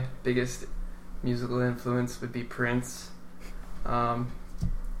my biggest musical influence would be Prince.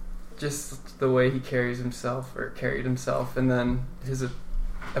 Just the way he carried himself, and then his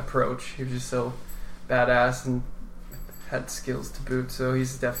approach. He was just so badass and had skills to boot, so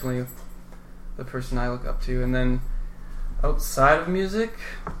he's definitely the person I look up to. And then outside of music,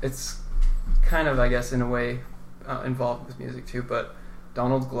 it's kind of, I guess, in a way involved with music too, but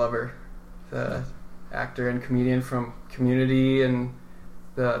Donald Glover, the actor and comedian from Community and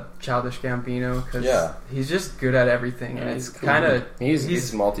the Childish Gambino, because he's just good at everything, and it's cool. kind of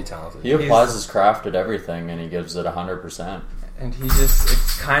he's multi-talented. He applies his craft at everything, and he gives it 100%. And he just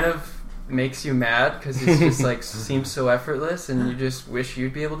it kind of makes you mad because he's just like seems so effortless, and you just wish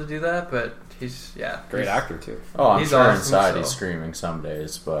you'd be able to do that. But he's great actor too. Oh, I'm sure awesome, inside he's screaming some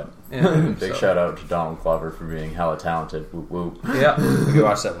days, but big shout out to Donald Glover for being hella talented. Whoop whoop. Yeah. Have you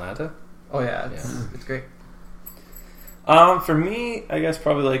watched Atlanta? Oh yeah, it's great. For me, I guess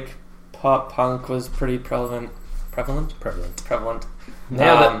probably like pop punk was pretty prevalent.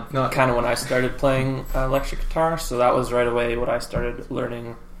 Nailed it. Kind of when I started playing electric guitar, so that was right away what I started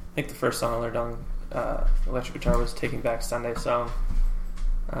learning. I think the first song I learned on electric guitar was "Taking Back Sunday" song.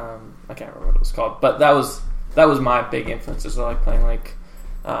 I can't remember what it was called, but that was my big influences. So like playing like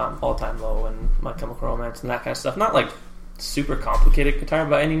All Time Low and My Chemical Romance and that kind of stuff. Not like super complicated guitar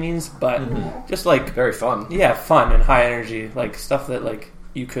by any means, but just like very fun. Yeah, fun and high energy, like stuff that like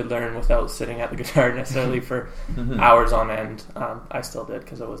you could learn without sitting at the guitar necessarily for hours on end. I still did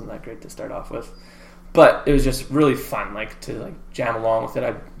because I wasn't that great to start off with, but it was just really fun, like to like jam along with it.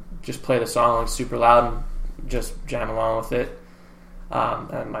 I'd just play the song like super loud and just jam along with it.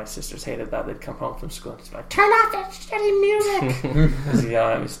 And my sisters hated that. They'd come home from school and just be like, "Turn off that shitty music!" Because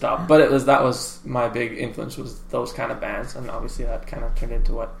let me stop. But that was my big influence, was those kind of bands, and obviously that kind of turned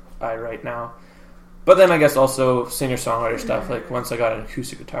into what I write now. But then I guess also singer-songwriter stuff. Like once I got an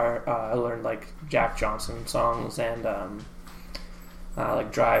acoustic guitar, I learned like Jack Johnson songs and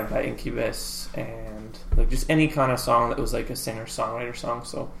like "Drive" by Incubus, and like just any kind of song that was like a singer-songwriter song.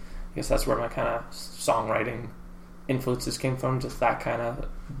 So I guess that's where my kind of songwriting influences came from, just that kind of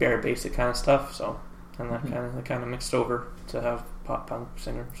bare basic kind of stuff. So, and that kind of mixed over to have pop punk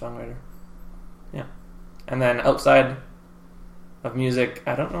singer songwriter. Yeah, and then outside of music,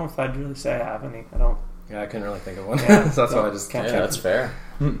 I don't know if I'd really say I have any. I don't. Yeah, I couldn't really think of one. So that's why I just can't. Yeah, that's fair.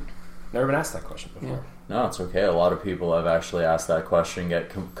 Never been asked that question before. Yeah. No, it's okay. A lot of people have actually asked that question,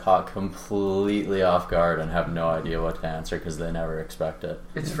 get caught completely off guard, and have no idea what to answer because they never expect it.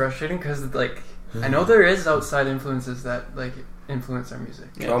 It's frustrating because like I know there is outside influences that like influence our music.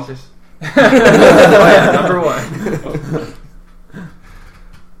 Yeah. It's just number one.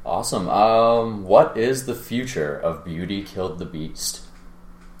 Awesome. What is the future of Beauty Killed the Beast?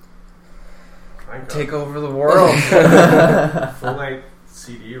 Take over the world. Full length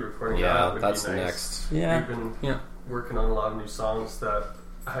CD recording. Yeah, would that's be nice. next. Yeah. We've been working on a lot of new songs that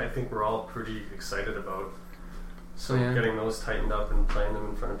I think we're all pretty excited about. So getting those tightened up and playing them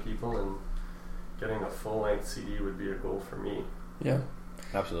in front of people and getting a full length CD would be a goal for me. Yeah,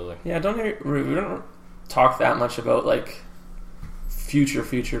 absolutely. Yeah, we don't talk that much about like future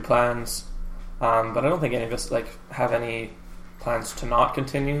plans, but I don't think any of us like have any plans to not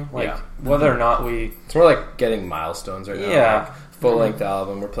continue. Like whether or not it's more like getting milestones right now. Yeah, like full length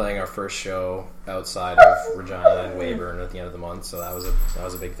album. We're playing our first show outside of Regina and Weyburn at the end of the month, so that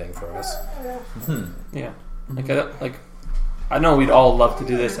was a big thing for us. Yeah, like I know we'd all love to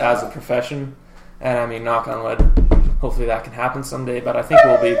do this as a profession, and I mean, knock on wood, hopefully that can happen someday. But I think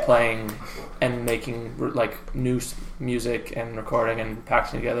we'll be playing and making like new music and recording and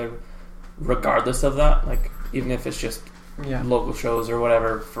packaging together, regardless of that. Like even if it's just local shows or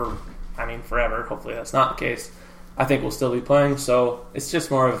whatever forever. Hopefully that's not the case. I think we'll still be playing. So it's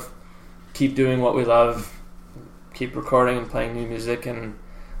just more of keep doing what we love, keep recording and playing new music, and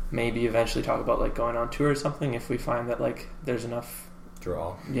maybe eventually talk about like going on tour or something if we find that like there's enough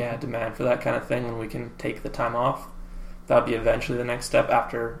demand for that kind of thing and we can take the time off. That'd be eventually the next step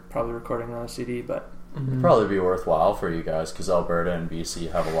after probably recording another CD, but it'd probably be worthwhile for you guys because Alberta and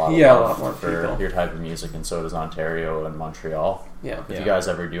BC have a lot more for people. your type of music, and so does Ontario and Montreal. Yeah. If you guys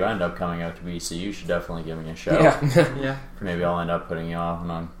ever do end up coming out to BC, you should definitely give me a shout. Yeah. Maybe I'll end up putting you out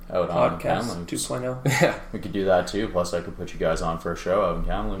on Podcast Kamloops 2.0. Yeah, we could do that too. Plus, I could put you guys on for a show out in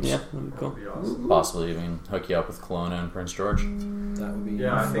Kamloops. Yeah, that'd be cool. That'd be awesome. Possibly even hook you up with Kelowna and Prince George. That would be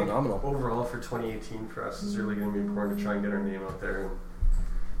I think phenomenal. Overall for 2018 for us is really going to be important to try and get our name out there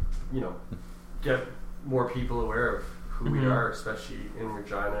and get more people aware of who we are, especially in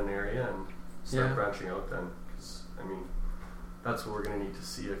Regina and area, and start branching out then. Because I mean, that's what we're going to need to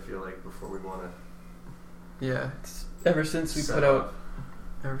see. I feel like before we want to. Yeah, it's ever since we put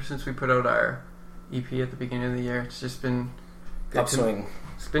out our EP at the beginning of the year, it's just been good upswing.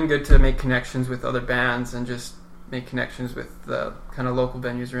 It's been good to make connections with other bands and just make connections with the kind of local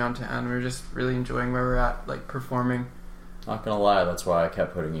venues around town. We're just really enjoying where we're at, like performing. Not gonna lie, that's why I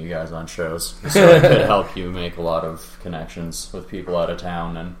kept putting you guys on shows, so I could help you make a lot of connections with people out of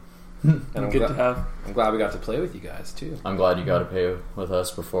town and And I'm glad we got to play with you guys too. I'm glad you got to play with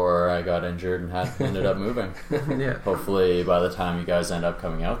us before I got injured and ended up moving. Yeah. Hopefully, by the time you guys end up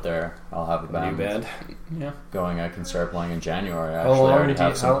coming out there, I'll have a new band. Yeah. Going. I can start playing in January. Actually, I already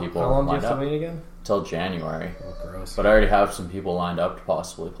have some people lined up. How long do you have to wait again? Till January. Oh, gross. But I already have some people lined up to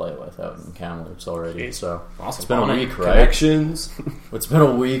possibly play with out in Kamloops already. Jeez. So awesome. It's been a week, right? Connections. It's been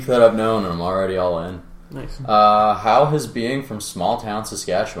a week that I've known, and I'm already all in. Nice. How has being from small town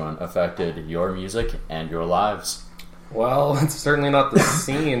Saskatchewan affected your music and your lives? Well, it's certainly not the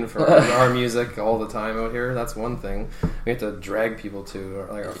scene for our music all the time out here. That's one thing. We have to drag people to,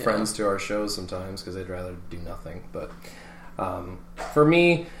 like our friends to our shows sometimes because they'd rather do nothing. But for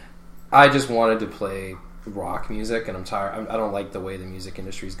me, I just wanted to play rock music, and I'm tired. I don't like the way the music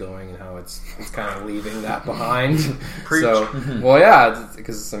industry is going and how it's kind of leaving that behind. So, well, yeah,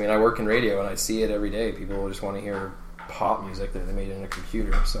 because I work in radio and I see it every day. People just want to hear pop music that they made in a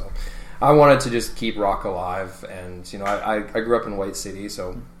computer. So, I wanted to just keep rock alive, and I grew up in White City,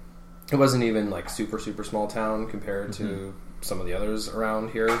 so it wasn't even like super small town compared to some of the others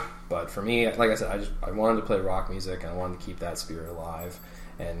around here. But for me, like I said, I wanted to play rock music, and I wanted to keep that spirit alive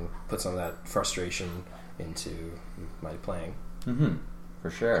and put some of that frustration into my playing.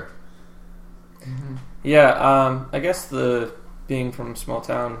 For sure. Yeah, I guess the being from a small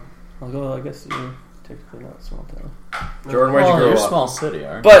town, although I guess you're technically not a small town. Jordan, where'd you grow up? You're a small city,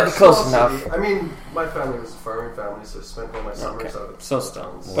 aren't you? But close enough. My family was a farming family, so I spent all my summers out of small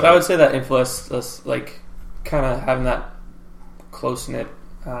towns. But I would say that influenced us, like, kind of having that close-knit,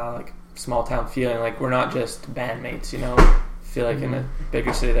 like, small town feeling. Like, we're not just bandmates, I feel like in a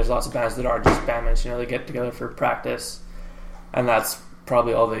bigger city there's lots of bands that are just bandmates. They get together for practice and that's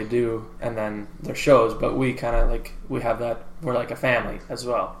probably all they do, and then their shows. But we kind of like, we have that, we're like a family as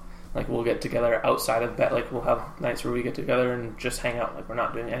well. Like we'll get together outside of bed, like we'll have nights where we get together and just hang out, like we're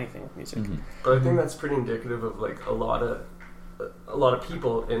not doing anything with music. But I think that's pretty indicative of like a lot of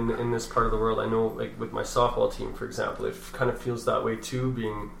people in this part of the world. I know, like with my softball team, for example, it kind of feels that way too.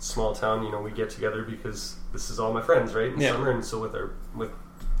 Being small town, we get together because this is all my friends, right? In summer, and so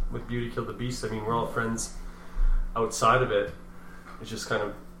with Beauty Killed the Beast, we're all friends outside of it. It just kind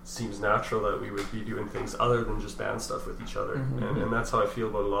of seems natural that we would be doing things other than just band stuff with each other, and that's how I feel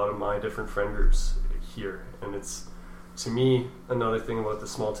about a lot of my different friend groups here. And it's, to me, another thing about the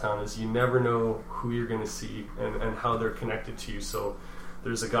small town is you never know who you're going to see and how they're connected to you. So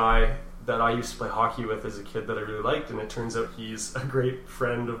there's a guy that I used to play hockey with as a kid that I really liked, and it turns out he's a great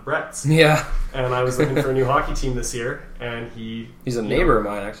friend of Brett's. Yeah. And I was looking for a new hockey team this year, and he's a neighbor of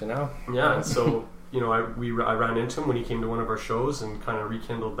mine actually now. Yeah, and so I ran into him when he came to one of our shows and kind of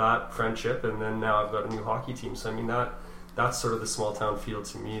rekindled that friendship, and then now I've got a new hockey team. So that's sort of the small town feel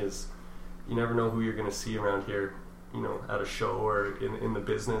to me, is you never know who you're going to see around here, at a show or in the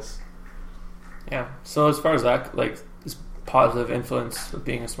business. Yeah. So as far as that, like, this positive influence of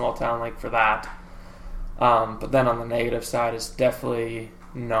being a small town, like for that, but then on the negative side is definitely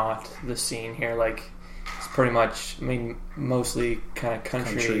not the scene here. Like it's pretty much, mostly kind of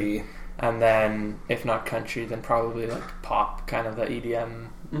country. And then, if not country, then probably like pop, kind of the EDM,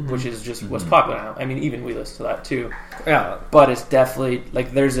 which is just what's popular now. Even we listen to that too. Yeah. But it's definitely,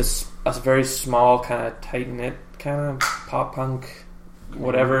 like, there's a very small, kind of tight-knit, kind of pop punk,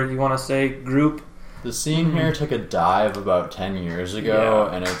 whatever you want to say, group. The scene here took a dive about 10 years ago,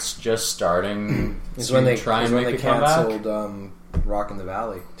 and it's just starting to try and make a comeback. Canceled Rock in the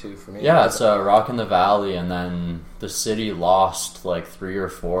Valley too for me. Yeah, it's Rock in the Valley, and then the city lost like 3 or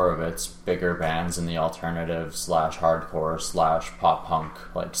 4 of its bigger bands in the alternative / hardcore / pop punk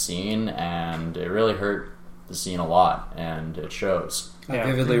like scene, and it really hurt the scene a lot, and it shows. I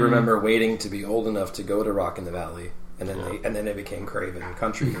vividly remember waiting to be old enough to go to Rock in the Valley. And then they became Craven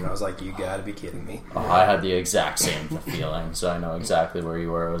Country, and I was like, "You gotta be kidding me!" Oh, I had the exact same feeling, so I know exactly where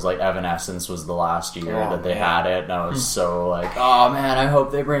you were. It was like Evanescence was the last year that they had it, and I was so like, "Oh man, I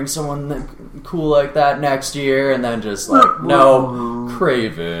hope they bring someone cool like that next year." And then just like, no,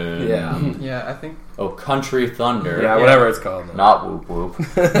 Craven. Yeah, I think. Oh, Country Thunder. Yeah, whatever it's called. Not Whoop Whoop.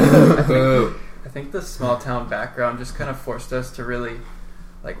 I think the small town background just kind of forced us to really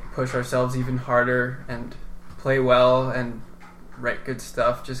like push ourselves even harder and play well and write good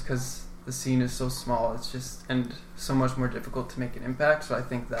stuff, just because the scene is so small. It's just, and so much more difficult to make an impact. So I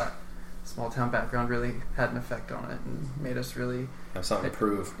think that small town background really had an effect on it and made us really have something to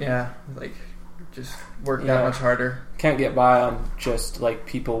prove. Yeah, like just work that much harder. Can't get by on just like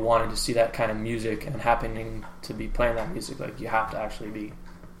people wanting to see that kind of music and happening to be playing that music. Like you have to actually be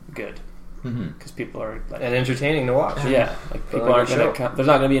good. because people are like, and entertaining to watch. Yeah, like people aren't going to. There's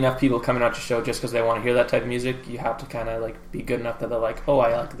not going to be enough people coming out to show just because they want to hear that type of music. You have to kind of like be good enough that they're like, oh,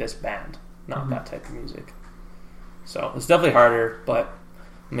 I like this band, not that type of music. So it's definitely harder, but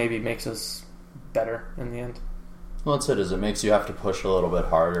maybe makes us better in the end. Well, that's it. Is it makes you have to push a little bit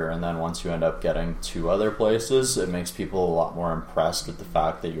harder, and then once you end up getting to other places, it makes people a lot more impressed at the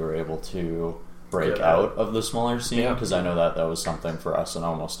fact that you were able to break out of the smaller scene. Because I know that was something for us in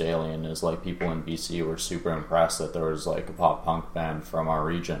Almost Alien, is like people in BC were super impressed that there was like a pop punk band from our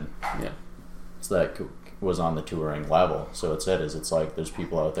region. Yeah, so that was on the touring level. So it's like there's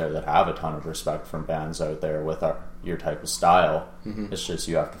people out there that have a ton of respect from bands out there with your type of style. It's just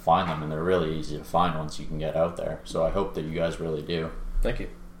you have to find them, and they're really easy to find once you can get out there. So I hope that you guys really do. Thank you.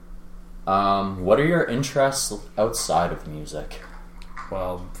 What are your interests outside of music?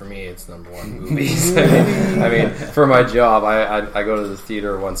 Well, for me, it's number one, movies. I mean, for my job, I go to the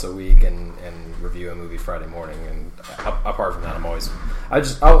theater once a week and review a movie Friday morning. And apart from that,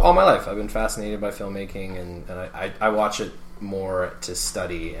 all my life, I've been fascinated by filmmaking, and I watch it more to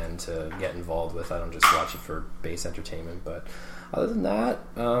study and to get involved with. I don't just watch it for base entertainment. But other than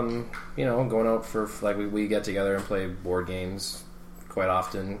that, going out for like we get together and play board games quite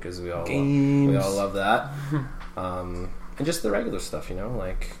often because we all love that. And just the regular stuff,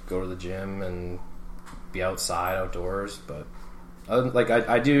 like go to the gym and be outdoors. But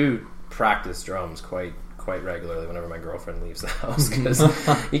I do practice drums quite regularly whenever my girlfriend leaves the house, because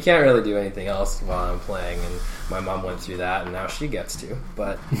you can't really do anything else while I'm playing. And my mom went through that, and now she gets to.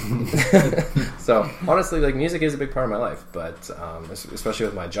 But so honestly, like music is a big part of my life, but especially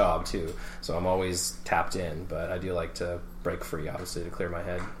with my job too. So I'm always tapped in. But I do like to break free, obviously, to clear my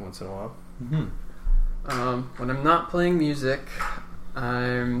head once in a while. When I'm not playing music,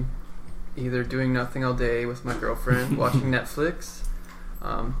 I'm either doing nothing all day with my girlfriend, watching Netflix.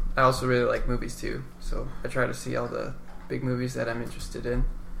 I also really like movies too, so I try to see all the big movies that I'm interested in.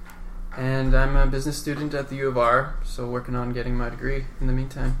 And I'm a business student at the U of R, so working on getting my degree in the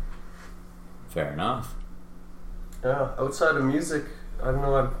meantime. Fair enough. Yeah, outside of music, I don't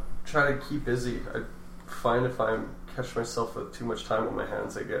know, I try to keep busy. I find if I catch myself with too much time on my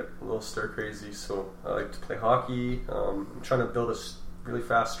hands, I get a little stir crazy, so I like to play hockey. I'm trying to build a really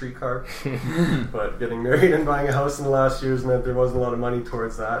fast streetcar, but getting married and buying a house in the last years meant there wasn't a lot of money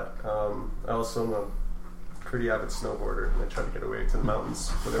towards that. I also am a pretty avid snowboarder, and I try to get away to the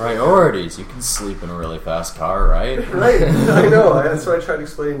mountains. Priorities. You can sleep in a really fast car, right? Right. I know. That's what I try to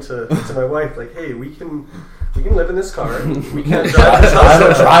explain to my wife. Like, hey, we can live in this car. We can't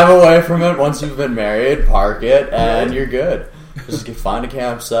drive away from it once you've been married. Park it, and you're good. Just find a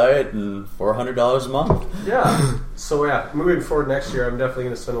campsite and $400 a month. Yeah. So moving forward next year, I'm definitely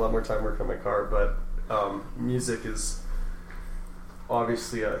going to spend a lot more time working on my car. But music is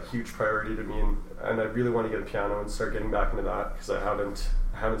obviously a huge priority to me, and I really want to get a piano and start getting back into that, because I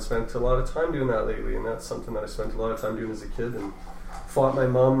haven't spent a lot of time doing that lately, and that's something that I spent a lot of time doing as a kid and fought my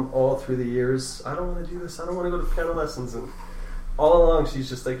mom all through the years. I don't want to do this. I don't want to go to piano lessons. And all along, she's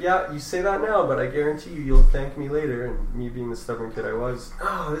just like, yeah, you say that now, but I guarantee you'll thank me later. And me being the stubborn kid I was,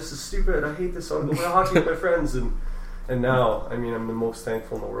 this is stupid. I hate this. I'll go play hockey with my friends. And now, I mean, I'm the most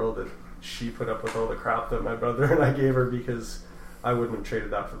thankful in the world that she put up with all the crap that my brother and I gave her, because I wouldn't have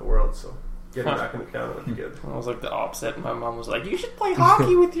traded that for the world. So getting back in the piano would be good. I was like the opposite. My mom was like, you should play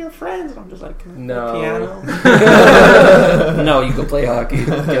hockey with your friends. And I'm just like, no. Piano? No, you go play hockey. Get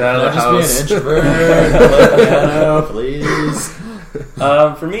out of the house. Just be an introvert. Play piano, please.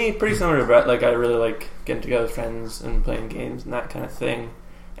 For me, pretty similar to Brett. Like, I really like getting together with friends and playing games and that kind of thing.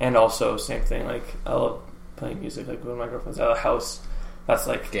 And also, same thing. Like, I love playing music. Like, when my girlfriend's out of the house, that's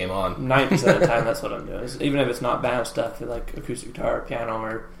like game on. 90% of the time, that's what I'm doing. Even if it's not band stuff, like acoustic guitar or piano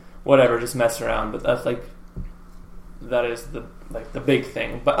or whatever, just mess around. But that's like, that is the big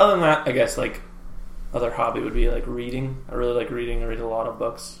thing. But other than that, I guess like other hobby would be like reading. I really like reading. I read a lot of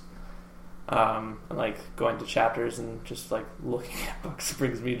books. And like going to chapters and just like looking at books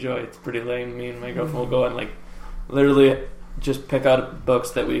brings me joy. It's pretty lame. Me and my girlfriend will go and like literally just pick out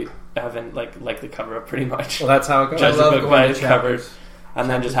books that we haven't like the cover up pretty much. Well, that's how it goes. Judge the book by its cover, and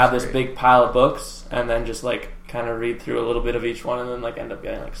then just have this big pile of books, and then just like kind of read through a little bit of each one, and then like end up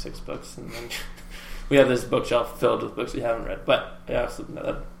getting like 6 books, and then we have this bookshelf filled with books we haven't read. But yeah,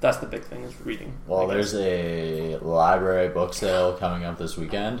 so that's the big thing, is reading. Well, there's a library book sale coming up this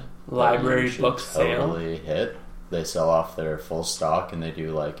weekend. Library book sale? Totally hit. They sell off their full stock, and they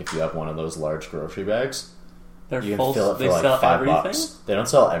do like, if you have one of those large grocery bags, they're you full. can fill it for they like sell $5. everything? They don't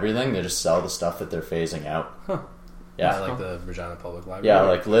sell everything. They just sell the stuff that they're phasing out. Huh. Yeah, like the Regina Public Library. Yeah,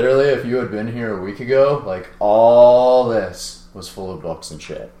 like literally, if you had been here a week ago, like all this was full of books and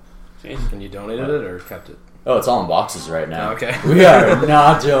shit. And you donated it or kept it? Oh, it's all in boxes right now. Okay. We are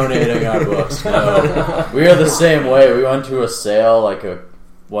not donating our books. No. We are the same way. We went to a sale like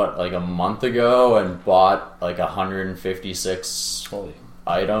a month ago and bought like 156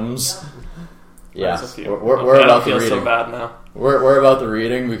 items. Yeah, we're about the reading. So bad now. We're about the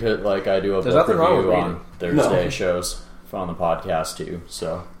reading because like I do a book review on Thursday No. shows on the podcast too.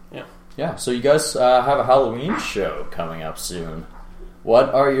 So yeah. So you guys have a Halloween show coming up soon.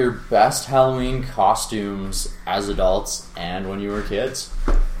 What are your best Halloween costumes as adults and when you were kids?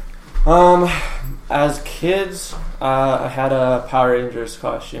 As kids, I had a Power Rangers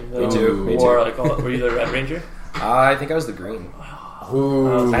costume. Me too. Were you the Red Ranger? I think I was the green.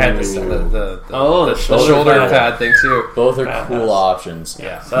 Ooh. I had the shoulder pad thing too. Both are cool options.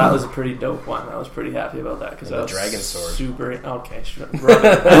 Yeah, so that was a pretty dope one. I was pretty happy about that because the dragon sword. Super. Okay, sure. I think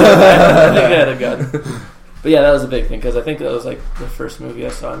they had a gun. But yeah, that was a big thing because I think that was like the first movie I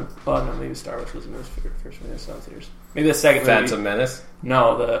saw. No, maybe Star Wars was the first movie I saw in theaters. Maybe the second Phantom Menace?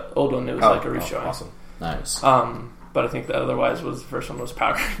 No, the old one. It was like a reshowing. Awesome. Nice. But I think that otherwise was the first one was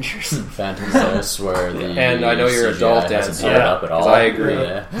Power Rangers. Phantom Menace, where the and I know you're CGI adult hasn't dance. held up at all. I agree.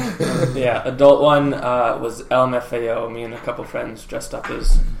 Yeah, adult one was LMFAO. Me and a couple friends dressed up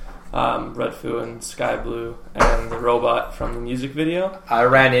as Red Foo and Sky Blue and the robot from the music video. I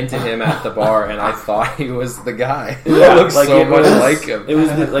ran into him at the bar and I thought he was the guy. Yeah, he looks so much like him. It was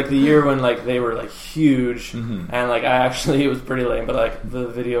the year when like they were like huge, and like it was pretty lame. But like the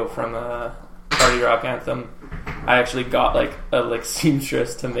video from Party Rock Anthem, I actually got like a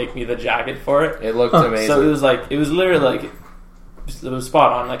seamstress to make me the jacket for it. It looked amazing. So it was literally like it was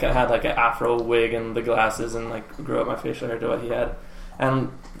spot on. Like I had like an afro wig and the glasses and like grew up my facial hair to what he had. And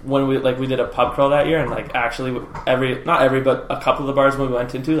when we did a pub crawl that year, and like actually but a couple of the bars we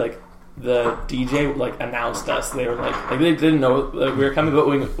went into, like the DJ like announced us. They were like they didn't know we were coming, but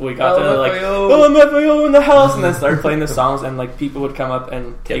we got there, like LMFAO in the house, and then started playing the songs, and like people would come up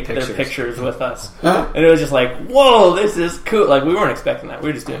and take their pictures with us, and it was just like, whoa, this is cool. Like we weren't expecting that. We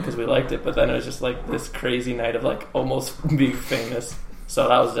were just doing it because we liked it, but then it was just like this crazy night of like almost being famous. So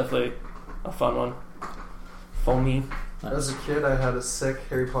that was definitely a fun one. Phony. As a kid, I had a sick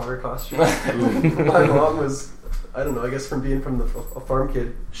Harry Potter costume. My mom was, I don't know, I guess from being from a farm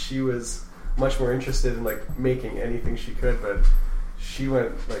kid, she was much more interested in like making anything she could, but she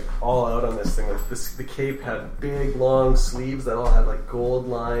went like all out on this thing. Like the cape had big long sleeves that all had like gold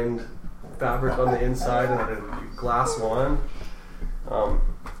lined fabric on the inside and had a glass wand.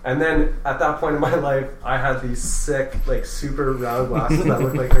 And then at that point in my life, I had these sick, like super round glasses that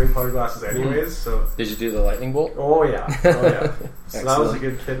looked like Harry Potter glasses anyways. So did you do the lightning bolt? Oh yeah. So that was a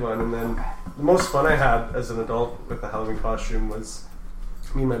good kid one. And then the most fun I had as an adult with the Halloween costume was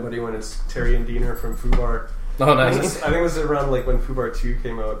me and my buddy went as Terry and Diener from Fubar. Oh, nice. I think it was around like when Fubar 2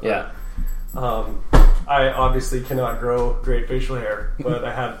 came out. But, yeah. I obviously cannot grow great facial hair, but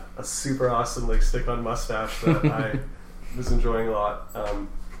I had a super awesome like stick-on mustache that I was enjoying a lot.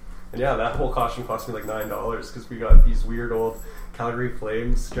 And yeah, that whole costume cost me like $9 because we got these weird old Calgary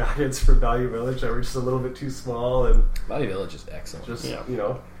Flames jackets from Value Village that were just a little bit too small, and Value Village is excellent. Just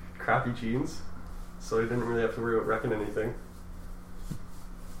crappy jeans, so I didn't really have to worry about wrecking anything.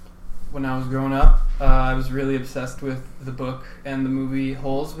 When I was growing up, I was really obsessed with the book and the movie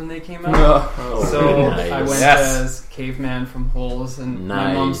Holes when they came out. Nice. I went as Caveman from Holes, and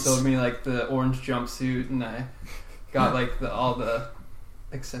my mom Nice. sewed me like the orange jumpsuit, and I got like all the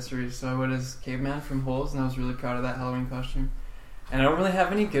accessories. So I went as Caveman from Holes, and I was really proud of that Halloween costume. And I don't really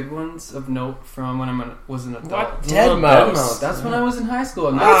have any good ones of note from when I was an adult. What? Deadmau5. That's when I was in high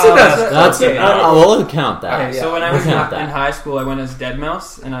school. That's it. We'll count that. Okay, so when I was in high school, I went as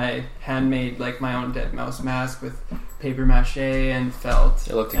Deadmau5, and I handmade like my own Deadmau5 mask with paper mache and felt.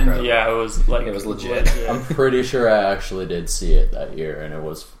 It looked incredible. Yeah, it was legit. I'm pretty sure I actually did see it that year, and it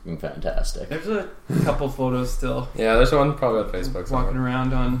was fantastic. There's a couple photos still. Yeah, there's one probably on Facebook. Walking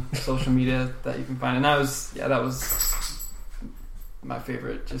around on social media that you can find, and that was my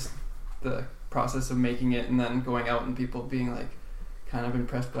favorite. Just the process of making it, and then going out and people being like kind of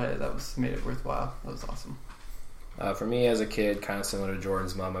impressed by it. That made it worthwhile. That was awesome. For me as a kid, kind of similar to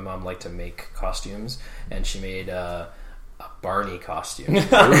Jordan's mom, my mom liked to make costumes, and she made a Barney costume.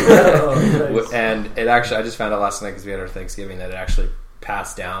 Nice. And it actually, I just found out last night because we had our Thanksgiving that it actually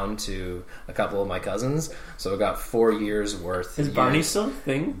passed down to a couple of my cousins, so it got 4 years worth. Is Barney still a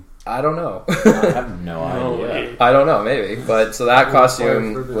thing? I don't know. I have no idea. Way. I don't know, maybe. But so that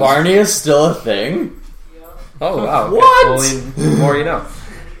costume. Barney is still a thing? Oh wow! Okay. What? Well, the more you know.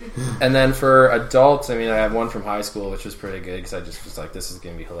 And then for adults, I mean, I have one from high school, which was pretty good because I just was like, this is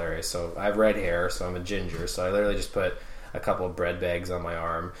going to be hilarious. So I have red hair, so I'm a ginger. So I literally just put a couple of bread bags on my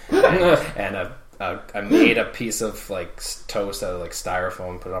arm, and I made a piece of like toast out of like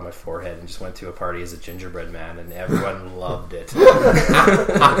styrofoam, put it on my forehead, and just went to a party as a gingerbread man, and everyone loved it.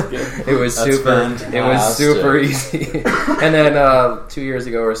 It was super easy. And then 2 years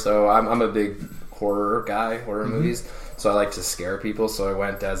ago or so, I'm a big horror guy, horror movies. So I like to scare people. So I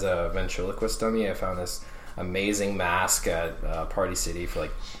went as a ventriloquist dummy. I found this amazing mask at Party City for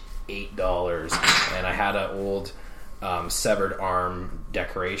like $8, and I had an old severed arm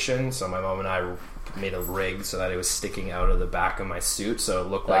decoration. So my mom and I made a rig so that it was sticking out of the back of my suit, so it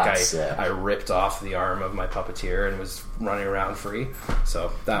looked like I ripped off the arm of my puppeteer and was running around free.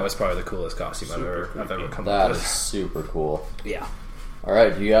 So that was probably the coolest costume I've ever come up with. That is super cool. Yeah. All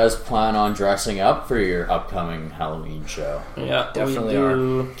right, do you guys plan on dressing up for your upcoming Halloween show? Yeah, definitely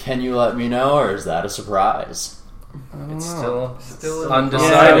are. Can you let me know, or is that a surprise? It's still undecided.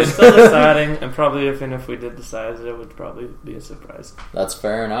 undecided. We're still deciding, and probably if we did decide, it would probably be a surprise. That's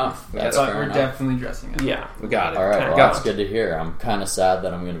fair enough. That's fair We're enough. definitely dressing up. Yeah, We got it. All right, well, Got that's good to hear. I'm kind of sad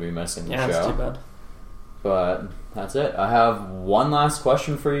that I'm going to be missing the yeah, show. it's too bad. But that's it. I have one last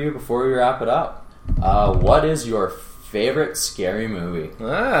question for you before we wrap it up. What is your favorite scary movie?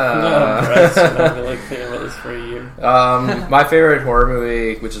 I've been like thinking about this for a year. My favorite horror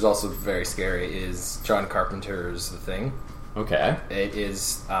movie, which is also very scary, is John Carpenter's The Thing. Okay. It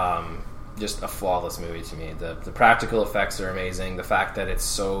is just a flawless movie to me. The practical effects are amazing. The fact that it's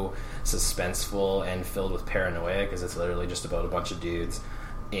so suspenseful and filled with paranoia, because it's literally just about a bunch of dudes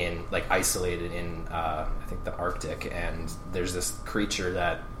isolated in I think the Arctic, and there's this creature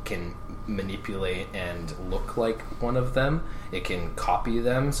that can manipulate and look like one of them. It can copy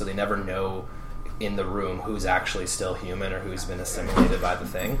them, so they never know in the room who's actually still human or who's been assimilated by the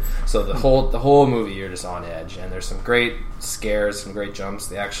thing. So the whole movie, you're just on edge, and there's some great scares, some great jumps.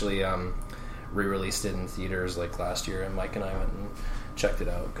 They actually re-released it in theaters like last year, and Mike and I went and checked it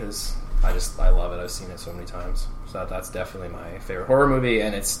out because I love it. I've seen it so many times. So that's definitely my favorite horror movie,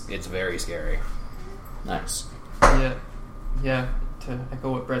 and it's very scary. Nice. Yeah. To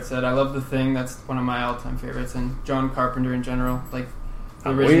echo what Brett said, I love The Thing. That's one of my all-time favorites, and John Carpenter in general. Like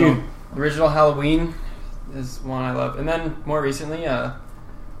the original Halloween is one I love, and then more recently, the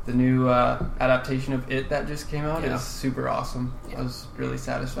new adaptation of It that just came out is super awesome. Yeah. I was really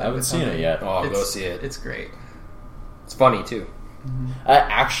satisfied. I haven't seen it yet. Oh, go see it. It's great. It's funny too. Mm-hmm. I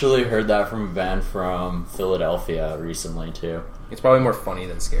actually heard that from a band from Philadelphia recently too. It's probably more funny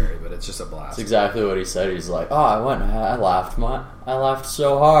than scary, but it's just a blast. That's exactly what he said. He's like, I laughed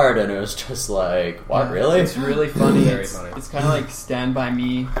so hard, and it was just like, what, really? It's really funny. Very funny. It's kind of like Stand By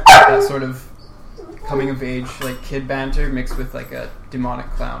Me, that sort of coming of age, like kid banter mixed with like a demonic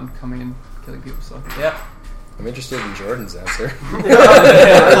clown coming and killing people. So yeah. I'm interested in Jordan's answer.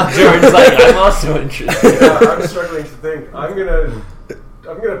 Jordan's like, I'm also interested. Yeah, I'm struggling to think. I'm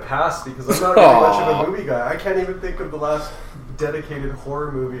gonna pass because I'm not really much of a movie guy. I can't even think of the last dedicated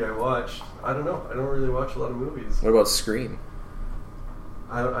horror movie I watched. I don't know. I don't really watch a lot of movies. What about Scream?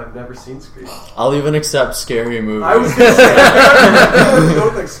 I've never seen Scream. I'll even accept scary movies. I was gonna say, I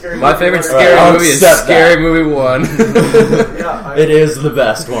don't think scary My movie favorite one. scary movie is Scary Movie 1. Yeah, it is the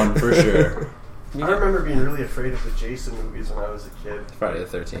best one for sure. I remember being really afraid of the Jason movies when I was a kid. Friday the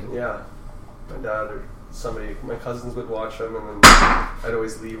 13th. Yeah. My dad or my cousins would watch them, and then I'd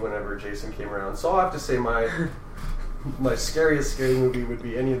always leave whenever Jason came around. So I'll have to say my scariest scary movie would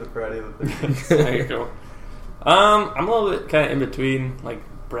be any of the Friday the 13th. There you go. I'm a little bit kind of in between, like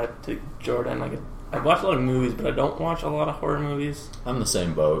Brett to Jordan. Like I watch a lot of movies, but I don't watch a lot of horror movies. I'm the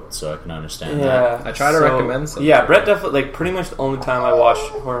same boat, so I can understand that. I try to recommend some. Yeah, Brett definitely, like, pretty much the only time I watch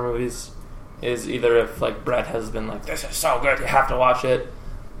horror movies is either if, like, Brett has been like, this is so good, you have to watch it,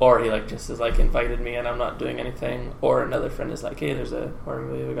 or he, like, just has, like, invited me and I'm not doing anything, or another friend is like, hey, there's a horror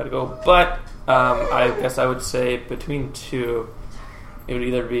movie, we gotta go. But I guess I would say between two, it would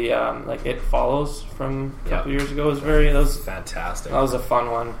either be like It Follows from a couple years ago. That was fantastic. That was a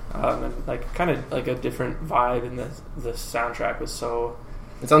fun one, and like kind of like a different vibe, and the soundtrack was so.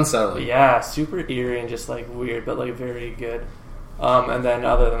 It's unsettling. Yeah, super eerie and just like weird, but like very good. And then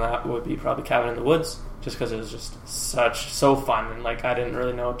other than that would be probably Cabin in the Woods, just because it was just so fun, and like I didn't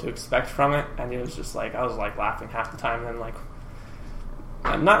really know what to expect from it, and it was just like I was like laughing half the time, and then like.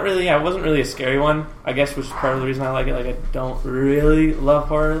 Not really. It wasn't really a scary one. I guess, which is part of the reason I like it. Like, I don't really love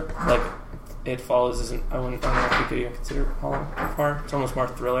horror. Like, It Follows isn't. I don't know if you could even consider horror. It's almost more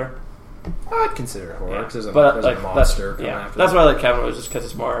thriller. I'd consider it horror because there's like, a monster coming after. That's why I like Cabin was just because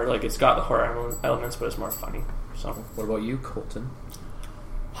it's more like it's got the horror elements, but it's more funny. So, what about you, Colton?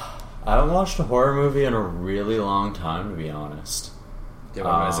 I haven't watched a horror movie in a really long time, to be honest.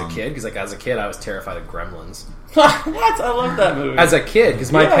 As a kid, because as a kid I was terrified of Gremlins. What? I love that movie. As a kid,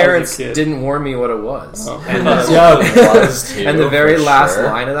 because my parents didn't warn me what it was. Oh. And, it was too, and the very last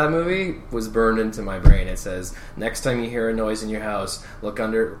line of that movie was burned into my brain. It says, "Next time you hear a noise in your house, look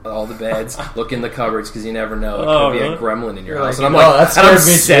under all the beds, look in the cupboards, because you never know. It could be a gremlin in your house." And I'm I'm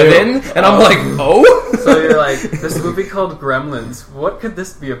 7, and I'm like, oh. So you're like, this movie called Gremlins. What could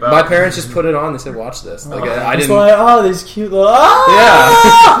this be about? My parents just put it on. They said, "Watch this." Like I didn't. Like, these cute little.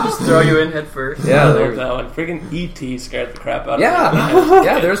 Just throw you in head first. Yeah, I love that one. Freaking E.T. scared the crap out of me.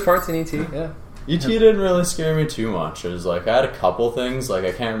 Yeah, there's parts in E.T. Yeah. E.T. didn't really scare me too much. It was I had a couple things. I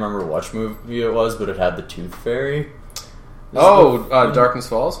can't remember which movie it was, but it had the Tooth Fairy. Darkness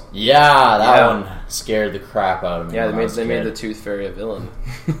Falls? Yeah, that one scared the crap out of me. Yeah, they made the Tooth Fairy a villain.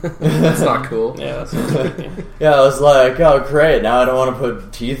 That's not cool. Yeah, that's creepy. Yeah, I was like, oh great, now I don't want to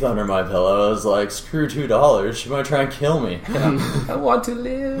put teeth under my pillow. I was like, screw $2, she might try and kill me. Yeah. I want to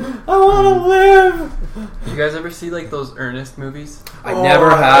live. I want to live. You guys ever see Those Ernest movies? I never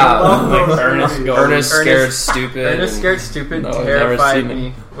have. Ernest Scared Stupid. Ernest Scared Stupid terrified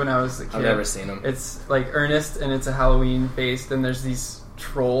me when I was a kid. I've never seen them. It's like Ernest, and it's a Halloween based, and there's these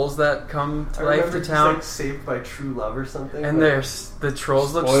trolls that come to life to town. Like Saved by True Love or something. And the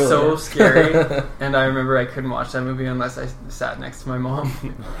trolls look so scary. And I remember I couldn't watch that movie unless I sat next to my mom.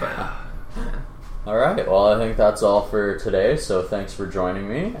 All right, well, I think that's all for today. So thanks for joining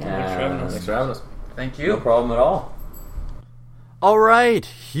me. Thanks for having us. Thank you. No problem at all. Alright,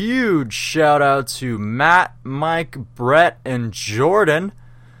 huge shout out to Matt, Mike, Brett, and Jordan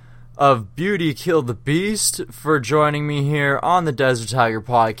of Beauty Killed the Beast for joining me here on the Desert Tiger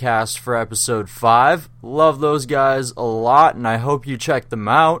Podcast for episode 5. Love those guys a lot, and I hope you check them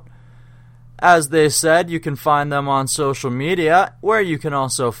out. As they said, you can find them on social media, where you can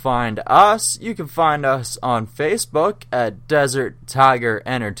also find us. You can find us on Facebook at Desert Tiger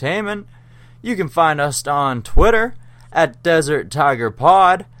Entertainment. You can find us on Twitter at Desert Tiger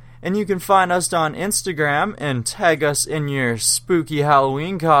Pod, and you can find us on Instagram and tag us in your spooky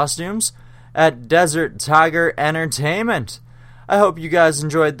Halloween costumes at Desert Tiger Entertainment. I hope you guys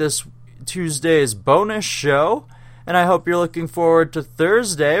enjoyed this Tuesday's bonus show, and I hope you're looking forward to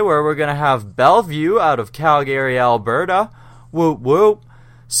Thursday, where we're going to have Bellevue out of Calgary, Alberta. Whoop whoop.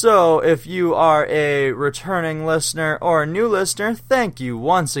 So, if you are a returning listener or a new listener, thank you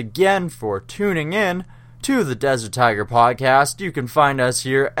once again for tuning in to the Desert Tiger Podcast. You can find us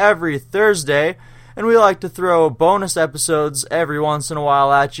here every Thursday, and we like to throw bonus episodes every once in a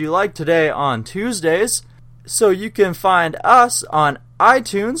while at you, like today on Tuesdays. So you can find us on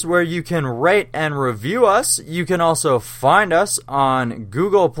iTunes, where you can rate and review us. You can also find us on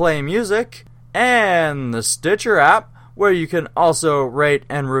Google Play Music and the Stitcher app, where you can also rate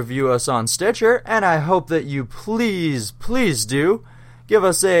and review us on Stitcher. And I hope that you please do give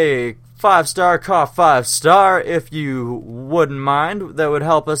us a 5-star, cough 5-star if you wouldn't mind. That would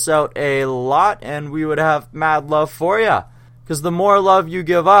help us out a lot, and we would have mad love for you. Because the more love you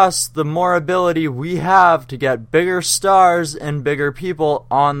give us, the more ability we have to get bigger stars and bigger people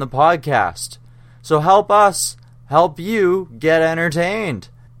on the podcast. So help us, help you get entertained.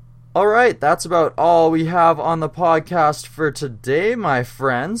 Alright, that's about all we have on the podcast for today, my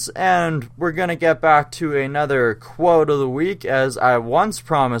friends, and we're going to get back to another quote of the week, as I once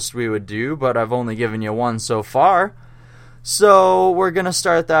promised we would do, but I've only given you one so far. So we're going to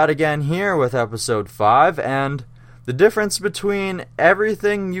start that again here with episode 5, and the difference between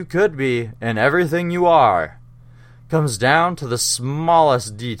everything you could be and everything you are comes down to the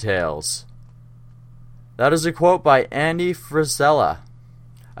smallest details. That is a quote by Andy Frisella.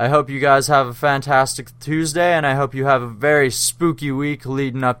 I hope you guys have a fantastic Tuesday, and I hope you have a very spooky week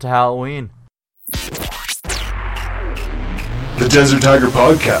leading up to Halloween. The Desert Tiger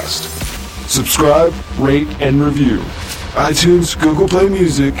Podcast. Subscribe, rate, and review. iTunes, Google Play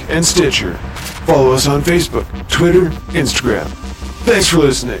Music, and Stitcher. Follow us on Facebook, Twitter, Instagram. Thanks for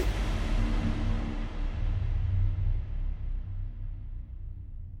listening.